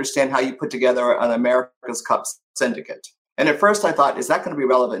wanted to understand how you put together an America's Cup syndicate. And at first I thought, is that going to be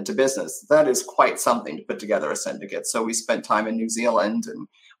relevant to business? That is quite something to put together a syndicate. So we spent time in New Zealand, and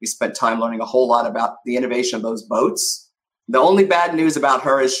we spent time learning a whole lot about the innovation of those boats. The only bad news about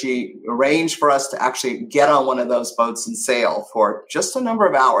her is she arranged for us to actually get on one of those boats and sail for just a number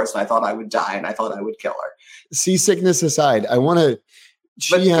of hours. And I thought I would die, and I thought I would kill her. Seasickness aside,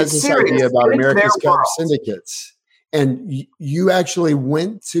 she has this idea about America's Cup syndicates. And you actually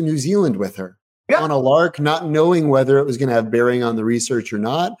went to New Zealand with her on a lark, not knowing whether it was going to have bearing on the research or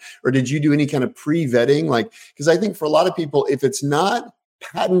not? Or did you do any kind of pre-vetting? Because I think for a lot of people, if it's not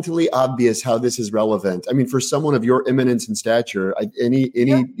patently obvious how this is relevant. For someone of your eminence and stature, any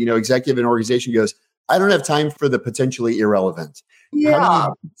executive and organization goes, I don't have time for the potentially irrelevant. Yeah. How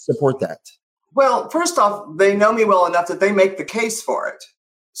do you support that? Well, first off, they know me well enough that they make the case for it.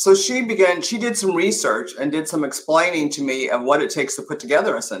 So she did some research and did some explaining to me of what it takes to put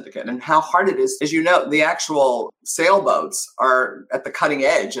together a syndicate and how hard it is. As you know, the actual sailboats are at the cutting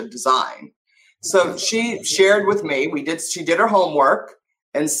edge of design. So she shared with me, she did her homework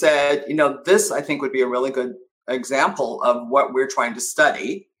and said, this I think would be a really good example of what we're trying to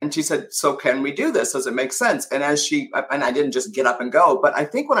study. And she said, so can we do this? Does it make sense? And I didn't just get up and go, but I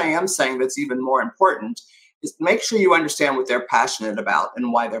think what I am saying that's even more important is make sure you understand what they're passionate about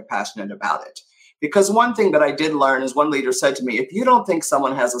and why they're passionate about it. Because one thing that I did learn is one leader said to me, if you don't think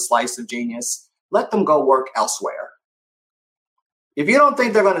someone has a slice of genius, let them go work elsewhere. If you don't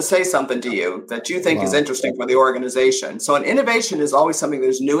think they're going to say something to you that you think is interesting for the organization. So an innovation is always something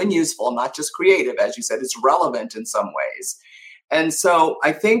that's new and useful, not just creative. As you said, it's relevant in some ways. And so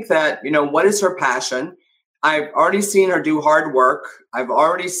I think that, what is her passion? I've already seen her do hard work. I've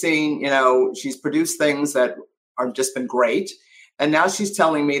already seen, she's produced things that have just been great. And now she's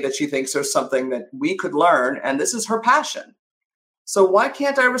telling me that she thinks there's something that we could learn. And this is her passion. So why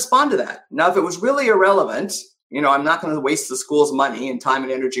can't I respond to that? Now, if it was really irrelevant, I'm not going to waste the school's money and time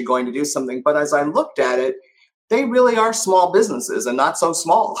and energy going to do something. But as I looked at it, they really are small businesses and not so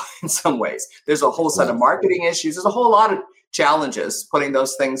small in some ways. There's a whole set of marketing issues. There's a whole lot of challenges putting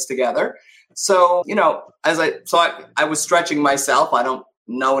those things together. So, I was stretching myself. I don't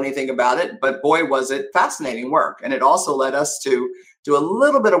know anything about it, but boy, was it fascinating work. And it also led us to do a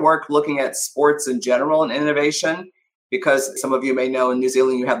little bit of work looking at sports in general and innovation. Because some of you may know in New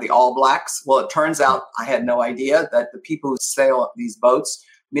Zealand, you have the All Blacks. Well, it turns out I had no idea that the people who sail these boats,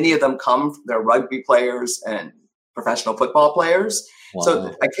 many of them they're rugby players and professional football players. Wow.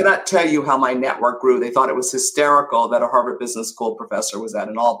 So I cannot tell you how my network grew. They thought it was hysterical that a Harvard Business School professor was at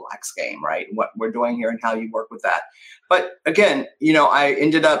an All Blacks game, right? And what we're doing here and how you work with that. But again, I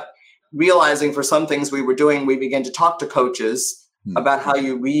ended up realizing for some things we were doing, we began to talk to coaches about how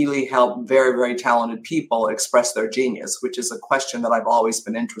you really help very, very talented people express their genius, which is a question that I've always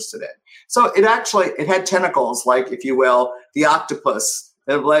been interested in. So it had tentacles, like, if you will, the octopus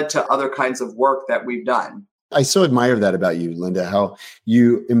that have led to other kinds of work that we've done. I so admire that about you, Linda, how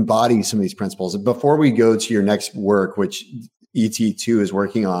you embody some of these principles. Before we go to your next work, which ET2 is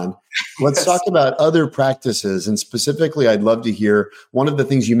working on, let's talk about other practices. And specifically, I'd love to hear, one of the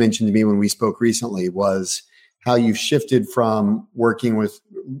things you mentioned to me when we spoke recently was how you've shifted from working with,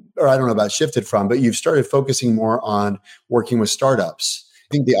 or I don't know about shifted from, but you've started focusing more on working with startups.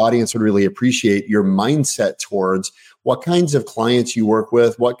 I think the audience would really appreciate your mindset towards what kinds of clients you work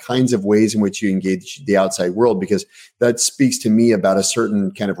with, what kinds of ways in which you engage the outside world, because that speaks to me about a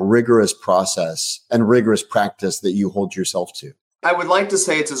certain kind of rigorous process and rigorous practice that you hold yourself to. I would like to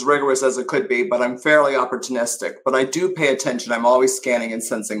say it's as rigorous as it could be, but I'm fairly opportunistic. But I do pay attention. I'm always scanning and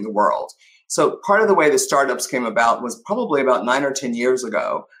sensing the world. So part of the way the startups came about was probably about 9 or 10 years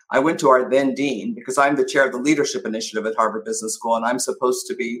ago. I went to our then dean, because I'm the chair of the leadership initiative at Harvard Business School, and I'm supposed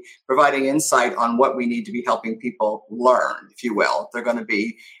to be providing insight on what we need to be helping people learn, if you will. They're going to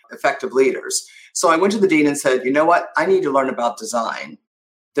be effective leaders. So I went to the dean and said, you know what? I need to learn about design.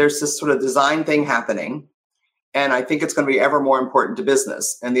 There's this sort of design thing happening, and I think it's going to be ever more important to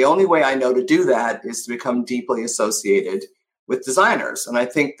business. And the only way I know to do that is to become deeply associated with designers. And I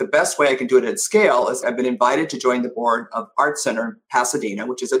think the best way I can do it at scale is I've been invited to join the board of Art Center Pasadena,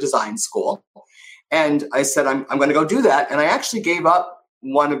 which is a design school. And I said, I'm going to go do that. And I actually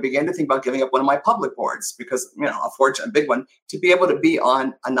began to think about giving up one of my public boards because, a big one, to be able to be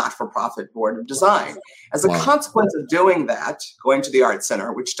on a not-for-profit board of design. As a consequence of doing that, going to the Art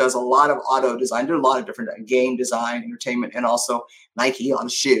Center, which does a lot of auto design, do a lot of different game design, entertainment, and also Nike on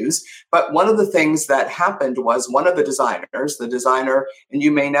shoes. But one of the things that happened was one of the designer, and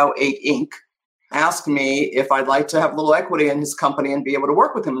you may know 8 Inc., asked me if I'd like to have a little equity in his company and be able to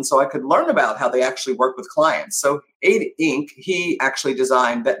work with him. And so I could learn about how they actually work with clients. So 8 Inc., he actually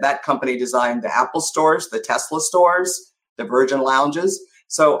designed, that company designed the Apple stores, the Tesla stores, the Virgin Lounges.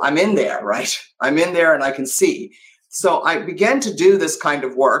 So I'm in there, right? I'm in there and I can see. So I began to do this kind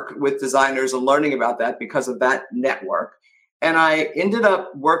of work with designers and learning about that because of that network. And I ended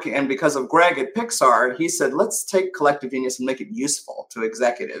up working, and because of Greg at Pixar, he said, let's take Collective Genius and make it useful to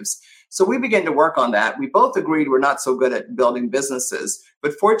executives. So we began to work on that. We both agreed we're not so good at building businesses.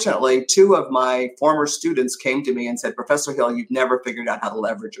 But fortunately, 2 of my former students came to me and said, Professor Hill, you've never figured out how to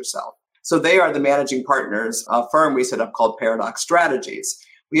leverage yourself. So they are the managing partners of a firm we set up called Paradox Strategies.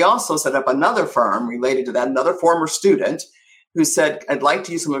 We also set up another firm related to that, another former student who said, I'd like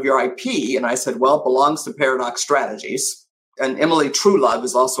to use some of your IP. And I said, well, it belongs to Paradox Strategies. And Emily Truelove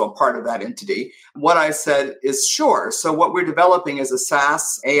is also a part of that entity. What I said is sure. So what we're developing is a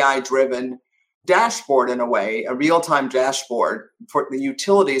SaaS AI-driven dashboard in a way, a real-time dashboard for the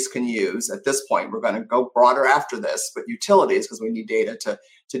utilities can use at this point. We're going to go broader after this, but utilities, because we need data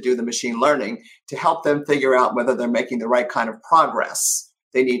to do the machine learning, to help them figure out whether they're making the right kind of progress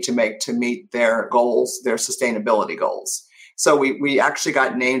they need to make to meet their goals, their sustainability goals. So we actually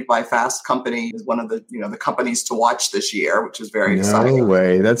got named by Fast Company as one of the the companies to watch this year, which is very exciting. No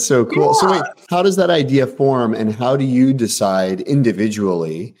way. That's so cool. Yeah. So wait, how does that idea form and how do you decide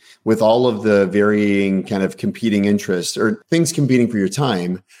individually with all of the varying kind of competing interests or things competing for your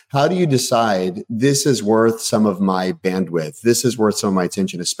time? How do you decide this is worth some of my bandwidth? This is worth some of my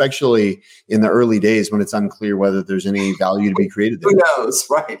attention, especially in the early days when it's unclear whether there's any value to be created there? Who knows,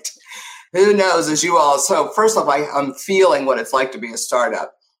 right? Who knows, as you all. So first off, I'm feeling what it's like to be a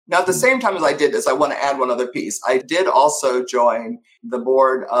startup. Now, at the same time as I did this, I want to add one other piece. I did also join the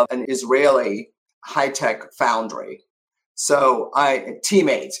board of an Israeli high-tech foundry. So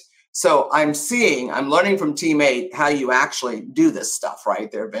Team8. So I'm learning from Team8 how you actually do this stuff, right?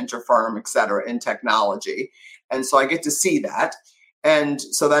 They're a venture firm, et cetera, in technology. And so I get to see that. And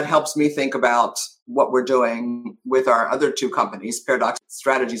so that helps me think about what we're doing with our other 2 companies, Paradox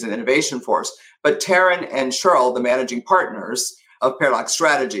Strategies and Innovation Force. But Taryn and Cheryl, the managing partners of Paradox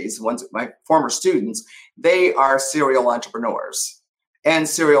Strategies, ones my former students, they are serial entrepreneurs and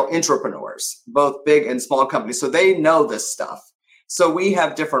serial intrapreneurs, both big and small companies. So they know this stuff. So we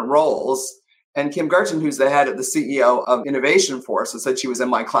have different roles. And Kim Gerton, who's the head of the CEO of Innovation Force, said she was in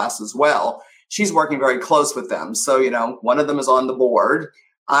my class as well. She's working very close with them. So, one of them is on the board.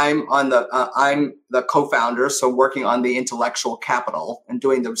 I'm the co-founder, so working on the intellectual capital and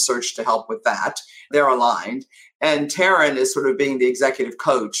doing the research to help with that. They're aligned. And Taryn is sort of being the executive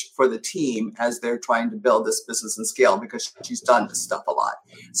coach for the team as they're trying to build this business and scale because she's done this stuff a lot.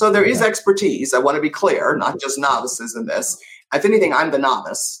 So there is expertise. I want to be clear, not just novices in this. If anything, I'm the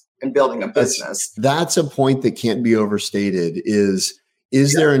novice in building a business. That's a point that can't be overstated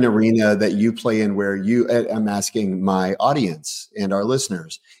Is there an arena that you play in where I'm asking my audience and our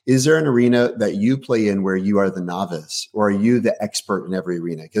listeners, is there an arena that you play in where you are the novice or are you the expert in every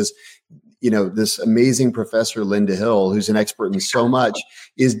arena? Because, this amazing professor, Linda Hill, who's an expert in so much,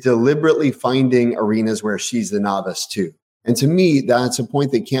 is deliberately finding arenas where she's the novice too. And to me, that's a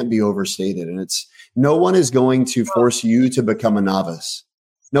point that can't be overstated. And no one is going to force you to become a novice.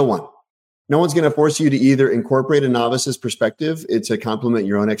 No one. No one's going to force you to either incorporate a novice's perspective to complement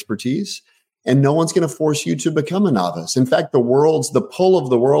your own expertise, and no one's going to force you to become a novice. In fact, the pull of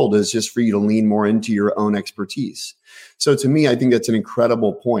the world is just for you to lean more into your own expertise. So to me, I think that's an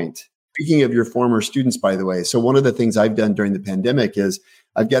incredible point. Speaking of your former students, by the way, so one of the things I've done during the pandemic is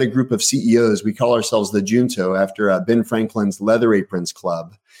I've got a group of CEOs. We call ourselves the Junto after Ben Franklin's Leather Aprons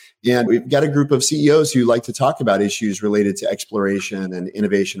Club. And we've got a group of CEOs who like to talk about issues related to exploration and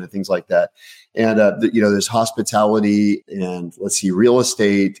innovation and things like that. And, there's hospitality and real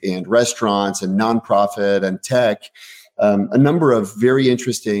estate and restaurants and nonprofit and tech, a number of very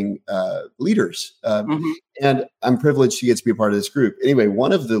interesting leaders. And I'm privileged to get to be a part of this group. Anyway,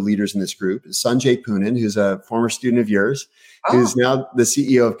 one of the leaders in this group is Sanjay Poonen, who's a former student of yours, who's now the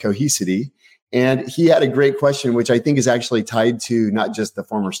CEO of Cohesity. And he had a great question, which I think is actually tied to not just the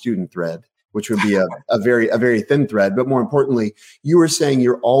former student thread, which would be a very thin thread. But more importantly, you were saying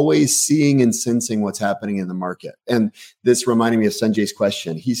you're always seeing and sensing what's happening in the market. And this reminded me of Sanjay's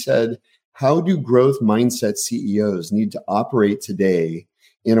question. He said, how do growth mindset CEOs need to operate today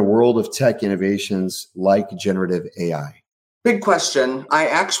in a world of tech innovations like generative AI? Big question. I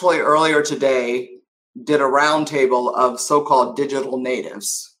actually earlier today did a roundtable of so-called digital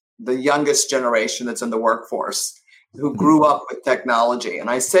natives, the youngest generation that's in the workforce, who grew up with technology. And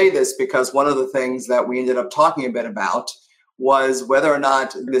I say this because one of the things that we ended up talking a bit about was whether or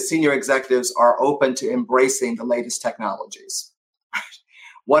not the senior executives are open to embracing the latest technologies.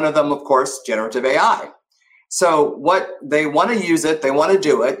 One of them, of course, generative AI. So what they want to use it, they want to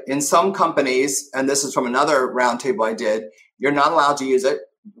do it. In some companies, and this is from another roundtable I did, you're not allowed to use it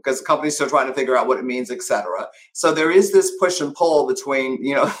because the company's still trying to figure out what it means, et cetera. So there is this push and pull between,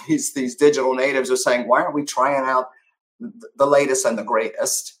 these digital natives are saying, why aren't we trying out the latest and the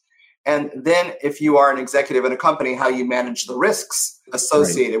greatest? And then if you are an executive in a company, how you manage the risks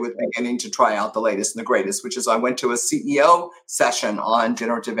associated with beginning to try out the latest and the greatest, which is I went to a CEO session on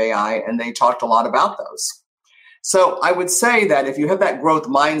generative AI and they talked a lot about those. So I would say that if you have that growth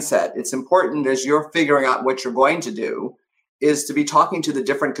mindset, it's important as you're figuring out what you're going to do is to be talking to the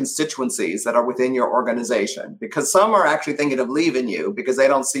different constituencies that are within your organization, because some are actually thinking of leaving you because they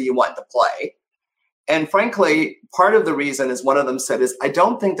don't see you wanting to play. And frankly, part of the reason, as one of them said, is I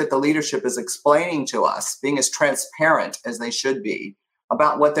don't think that the leadership is explaining to us, being as transparent as they should be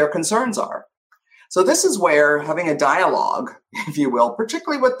about what their concerns are. So this is where having a dialogue, if you will,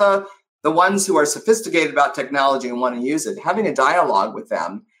 particularly with the ones who are sophisticated about technology and want to use it, having a dialogue with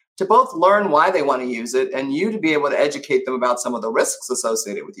them to both learn why they want to use it and you to be able to educate them about some of the risks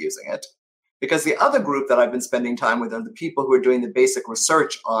associated with using it. Because the other group that I've been spending time with are the people who are doing the basic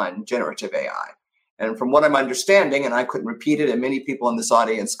research on generative AI. And from what I'm understanding, and I couldn't repeat it, and many people in this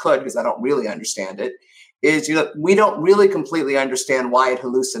audience could because I don't really understand it, is we don't really completely understand why it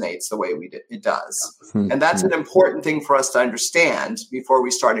hallucinates the way it does. And that's an important thing for us to understand before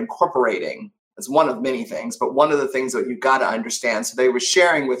we start incorporating. It's one of many things, but one of the things that you've got to understand. So they were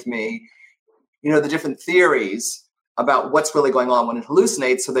sharing with me, the different theories about what's really going on when it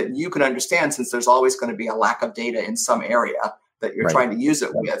hallucinates so that you can understand, since there's always going to be a lack of data in some area that you're trying to use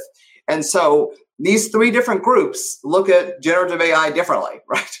it with. And so these three different groups look at generative AI differently,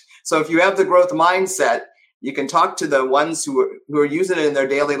 right? So if you have the growth mindset, you can talk to the ones who are using it in their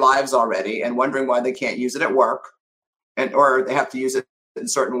daily lives already and wondering why they can't use it at work or they have to use it in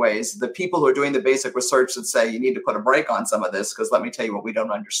certain ways. The people who are doing the basic research that say you need to put a break on some of this because let me tell you what we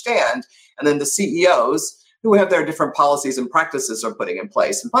don't understand. And then the CEOs who have their different policies and practices are putting in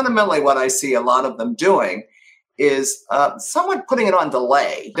place. And fundamentally what I see a lot of them doing is somewhat putting it on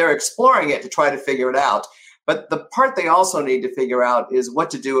delay. They're exploring it to try to figure it out. But the part they also need to figure out is what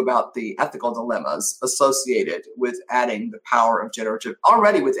to do about the ethical dilemmas associated with adding the power of generative.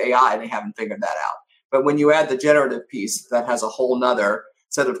 Already with AI, they haven't figured that out. But when you add the generative piece, that has a whole nother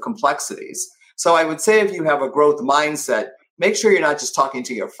set of complexities. So I would say if you have a growth mindset, make sure you're not just talking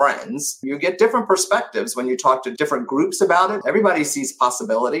to your friends. You get different perspectives when you talk to different groups about it. Everybody sees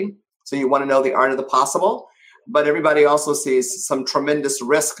possibility. So you want to know the art of the possible. But everybody also sees some tremendous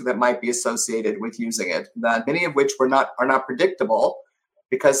risk that might be associated with using it, that many of which are not predictable,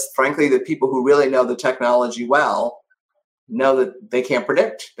 because frankly, the people who really know the technology well know that they can't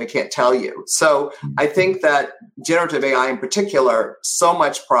predict, they can't tell you. So I think that generative AI in particular, so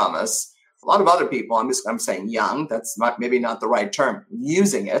much promise. A lot of other people, I'm saying young, that's maybe not the right term,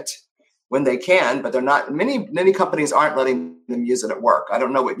 using it when they can, but they're not. Many companies aren't letting them use it at work. I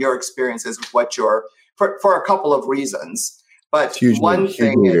don't know what your experience is with what for a couple of reasons. But one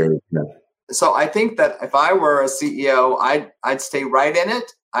thing, so I think that if I were a CEO, I'd stay right in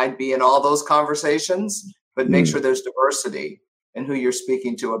it. I'd be in all those conversations, but make sure there's diversity in who you're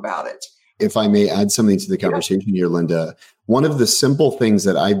speaking to about it. If I may add something to the conversation here, Linda, one of the simple things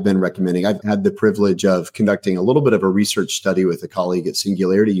that I've been recommending, I've had the privilege of conducting a little bit of a research study with a colleague at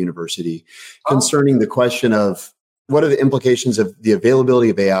Singularity University concerning the question of what are the implications of the availability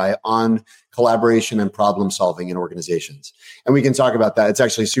of AI on collaboration and problem solving in organizations. And we can talk about that. It's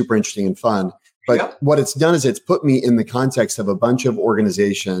actually super interesting and fun. But what it's done is it's put me in the context of a bunch of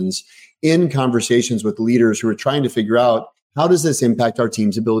organizations in conversations with leaders who are trying to figure out, how does this impact our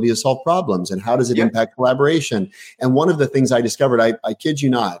team's ability to solve problems? And how does it impact collaboration? And one of the things I discovered, I kid you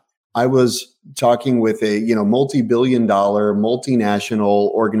not, I was talking with a multi-billion-dollar multinational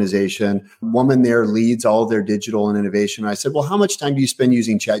organization. Woman there leads all their digital and innovation. And I said, well, how much time do you spend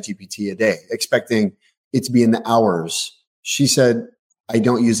using ChatGPT a day? Expecting it to be in the hours. She said, I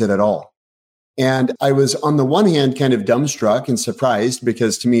don't use it at all. And I was on the one hand kind of dumbstruck and surprised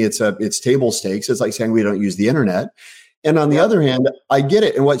because to me it's table stakes. It's like saying we don't use the internet. And on the other hand, I get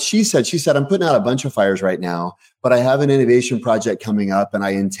it. And what she said, I'm putting out a bunch of fires right now, but I have an innovation project coming up and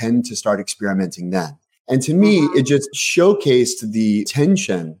I intend to start experimenting then. And to me, it just showcased the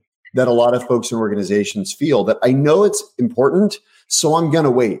tension that a lot of folks in organizations feel, that I know it's important, so I'm going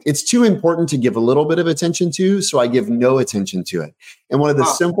to wait. It's too important to give a little bit of attention to, so I give no attention to it. And one of the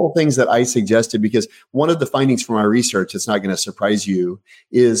simple things that I suggested, because one of the findings from our research, it's not going to surprise you,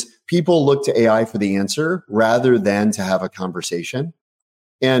 is people look to AI for the answer rather than to have a conversation.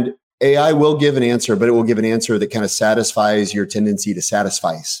 And AI will give an answer, but it will give an answer that kind of satisfies your tendency to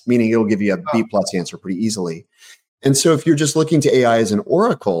satisfy, meaning it'll give you a B+ answer pretty easily. And so if you're just looking to AI as an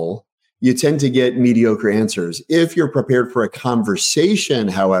oracle, you tend to get mediocre answers. If you're prepared for a conversation,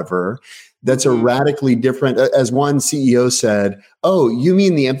 however, that's a radically different, as one CEO said, oh, you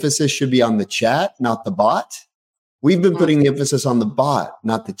mean the emphasis should be on the chat, not the bot? We've been putting the emphasis on the bot,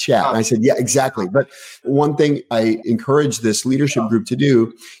 not the chat. And I said, yeah, exactly. But one thing I encourage this leadership group to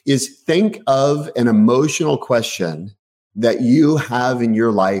do is think of an emotional question that you have in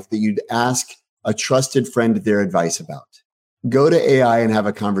your life that you'd ask a trusted friend their advice about. Go to AI and have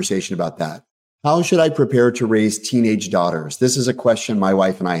a conversation about that. How should I prepare to raise teenage daughters? This is a question my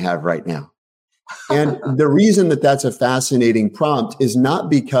wife and I have right now. And the reason that that's a fascinating prompt is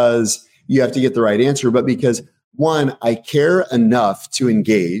not because you have to get the right answer, but because one, I care enough to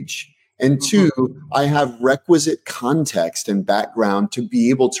engage. And two, I have requisite context and background to be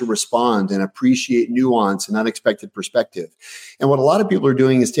able to respond and appreciate nuance and unexpected perspective. And what a lot of people are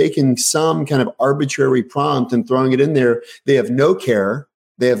doing is taking some kind of arbitrary prompt and throwing it in there. They have no care,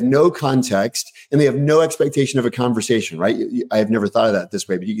 they have no context, and they have no expectation of a conversation, right? I have never thought of that this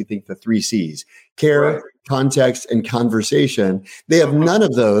way, but you can think the 3 C's: care, context, and conversation. They have none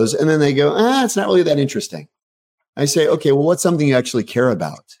of those. And then they go, it's not really that interesting. I say, okay, well, what's something you actually care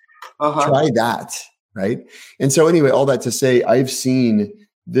about? Try that, right? And so anyway, all that to say, I've seen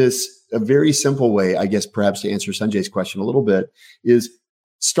this, a very simple way, I guess, perhaps to answer Sanjay's question a little bit, is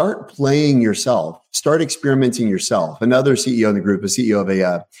start playing yourself, start experimenting yourself. Another CEO in the group, a CEO of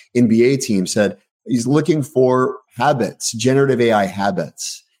a NBA team, said he's looking for habits, generative AI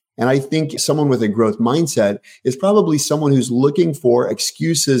habits. And I think someone with a growth mindset is probably someone who's looking for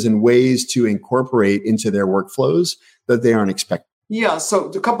excuses and ways to incorporate into their workflows that they aren't expecting. Yeah, so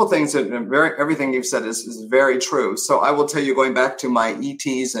a couple of things that everything you've said is very true. So I will tell you, going back to my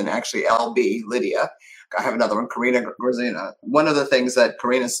ETs and actually LB, Lydia, I have another one, Karina Grazina. One of the things that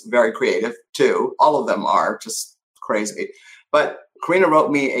Karina's very creative too, all of them are just crazy. But Karina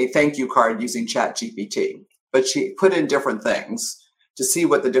wrote me a thank you card using ChatGPT, but she put in different things to see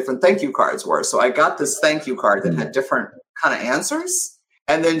what the different thank you cards were. So I got this thank you card that had different kind of answers.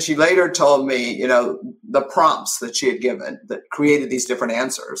 And then she later told me, the prompts that she had given that created these different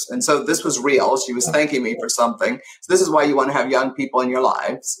answers. And so this was real. She was thanking me for something. So this is why you want to have young people in your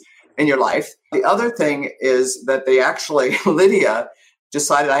life. The other thing is that they actually, Lydia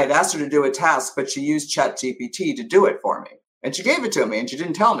decided, I had asked her to do a task, but she used ChatGPT to do it for me. And she gave it to me and she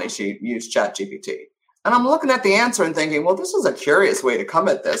didn't tell me she used ChatGPT. And I'm looking at the answer and thinking, well, this is a curious way to come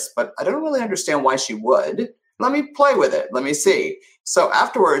at this, but I don't really understand why she would. Let me play with it. Let me see. So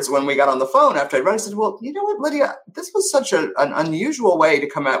afterwards, when we got on the phone, after I read it, I said, well, you know what, Lydia, this was such an unusual way to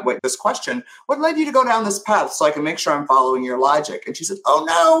come at with this question. What led you to go down this path so I can make sure I'm following your logic? And she said, oh,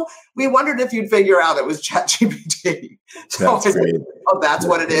 no, we wondered if you'd figure out it was ChatGPT. So I said, oh, that's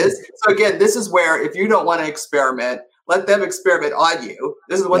what it is. So again, this is where if you don't want to experiment, let them experiment on you.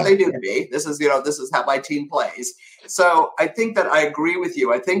 This is what they do to me. This is how my team plays. So I think that I agree with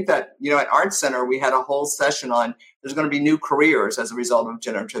you. I think that, at Art Center, we had a whole session on there's going to be new careers as a result of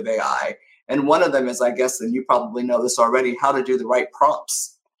generative AI. And one of them is, I guess, and you probably know this already, how to do the right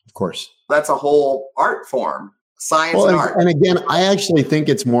prompts. Of course. That's a whole art form. Science and art. And again, I actually think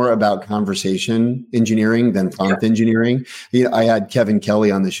it's more about conversation engineering than prompt engineering. I had Kevin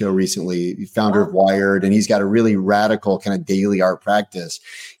Kelly on the show recently, founder of Wired, and he's got a really radical kind of daily art practice.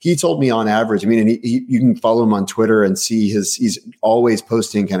 He told me on average, and you can follow him on Twitter and see he's always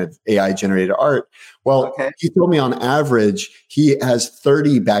posting kind of AI generated art. Well, he told me on average, he has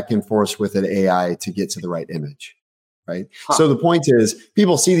 30 back and forths with an AI to get to the right image. Right. So the point is,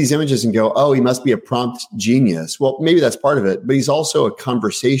 people see these images and go, oh, he must be a prompt genius. Well, maybe that's part of it, but he's also a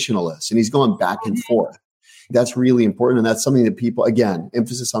conversationalist and he's going back and forth. That's really important. And that's something that people, again,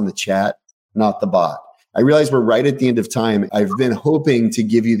 emphasis on the chat, not the bot. I realize we're right at the end of time. I've been hoping to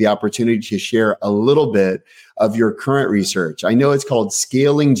give you the opportunity to share a little bit of your current research. I know it's called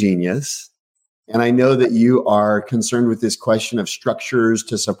Scaling Genius. And I know that you are concerned with this question of structures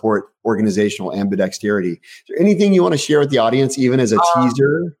to support organizational ambidexterity. Is there anything you want to share with the audience, even as a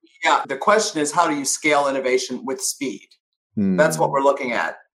teaser? Yeah, the question is, how do you scale innovation with speed? That's what we're looking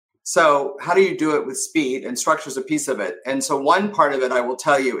at. So how do you do it with speed? And structure is a piece of it. And so one part of it, I will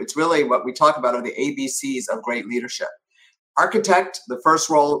tell you, it's really what we talk about are the ABCs of great leadership. Architect, the first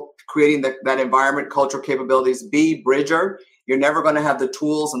role, creating that environment, culture, capabilities. B, bridger. You're never going to have the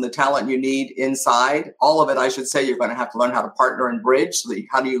tools and the talent you need inside. All of it, I should say, you're going to have to learn how to partner and bridge. So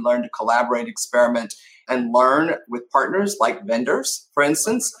how do you learn to collaborate, experiment, and learn with partners like vendors, for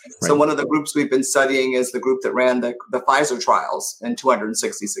instance? Right. So one of the groups we've been studying is the group that ran the Pfizer trials in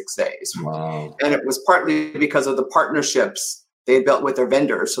 266 days. Wow. And it was partly because of the partnerships they had built with their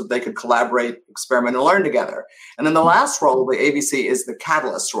vendors so they could collaborate, experiment, and learn together. And then the last role, the ABC, is the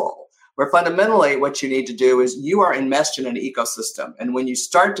catalyst role, where fundamentally what you need to do is you are enmeshed in an ecosystem. And when you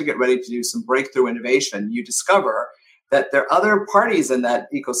start to get ready to do some breakthrough innovation, you discover that there are other parties in that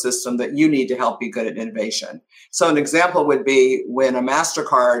ecosystem that you need to help be good at innovation. So an example would be when a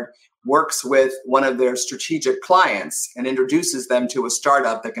MasterCard works with one of their strategic clients and introduces them to a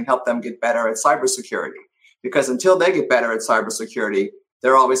startup that can help them get better at cybersecurity. Because until they get better at cybersecurity,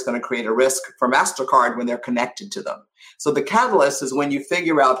 they're always going to create a risk for MasterCard when they're connected to them. So the catalyst is when you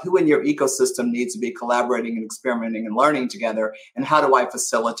figure out who in your ecosystem needs to be collaborating and experimenting and learning together, and how do I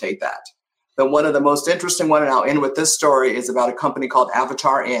facilitate that? The one of the most interesting one, and I'll end with this story, is about a company called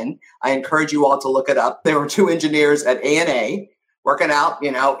Avatar Inn. I encourage you all to look it up. There were two engineers at ANA working out,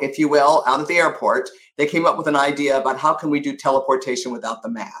 if you will, out at the airport. They came up with an idea about how can we do teleportation without the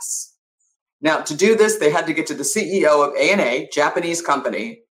mass. Now, to do this, they had to get to the CEO of ANA, Japanese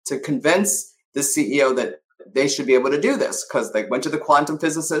company, to convince the CEO that they should be able to do this, because they went to the quantum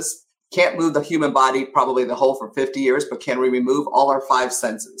physicists. Can't move the human body, probably the whole for 50 years, but can we remove all our five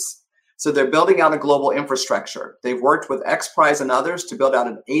senses? So they're building out a global infrastructure. They've worked with XPRIZE and others to build out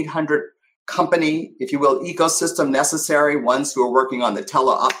an 800 company, if you will, ecosystem necessary, ones who are working on the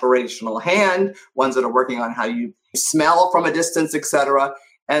teleoperational hand, ones that are working on how you smell from a distance, et cetera.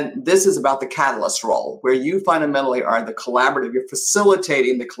 And this is about the catalyst role, where you fundamentally are the collaborative. You're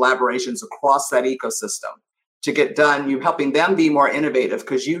facilitating the collaborations across that ecosystem to get done. You're helping them be more innovative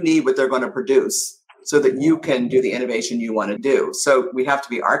because you need what they're going to produce so that you can do the innovation you want to do. So we have to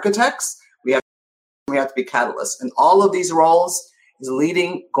be architects. We have to be catalysts. And all of these roles is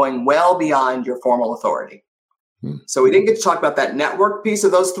leading, going well beyond your formal authority. So we didn't get to talk about that network piece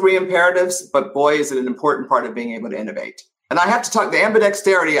of those three imperatives, but boy, is it an important part of being able to innovate. And I have to talk the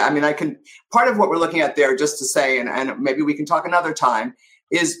ambidexterity. Part of what we're looking at there, just to say, and maybe we can talk another time,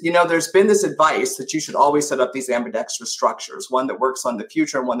 is, there's been this advice that you should always set up these ambidextrous structures, one that works on the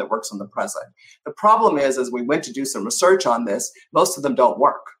future and one that works on the present. The problem is, as we went to do some research on this, most of them don't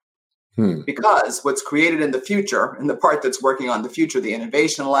work. Because what's created in the future, and the part that's working on the future, the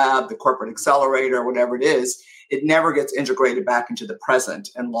innovation lab, the corporate accelerator, whatever it is, it never gets integrated back into the present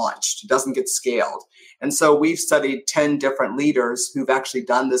and launched. It doesn't get scaled. And so we've studied 10 different leaders who've actually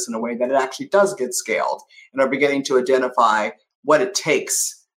done this in a way that it actually does get scaled and are beginning to identify what it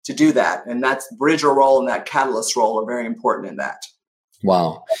takes to do that. And that's bridger role and that catalyst role are very important in that.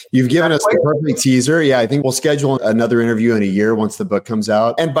 Wow. You've given us the perfect teaser. Yeah, I think we'll schedule another interview in a year once the book comes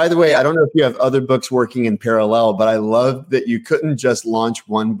out. And by the way, I don't know if you have other books working in parallel, but I love that you couldn't just launch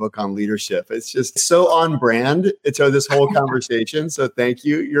one book on leadership. It's just so on brand to this whole conversation. So thank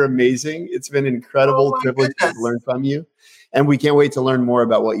you. You're amazing. It's been an incredible privilege to learn from you. And we can't wait to learn more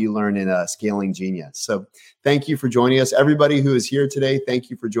about what you learn in Scaling Genius. So thank you for joining us. Everybody who is here today, thank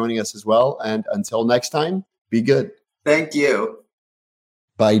you for joining us as well. And until next time, be good. Thank you.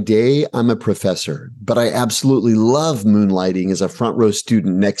 By day, I'm a professor, but I absolutely love moonlighting as a front row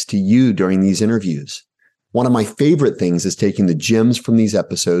student next to you during these interviews. One of my favorite things is taking the gems from these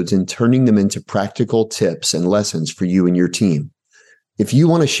episodes and turning them into practical tips and lessons for you and your team. If you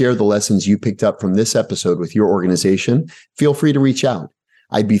want to share the lessons you picked up from this episode with your organization, feel free to reach out.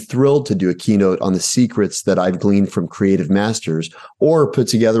 I'd be thrilled to do a keynote on the secrets that I've gleaned from creative masters, or put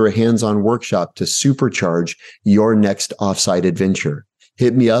together a hands-on workshop to supercharge your next offsite adventure.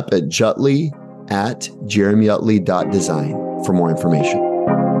 Hit me up at jutley@jeremyutley.design for more information.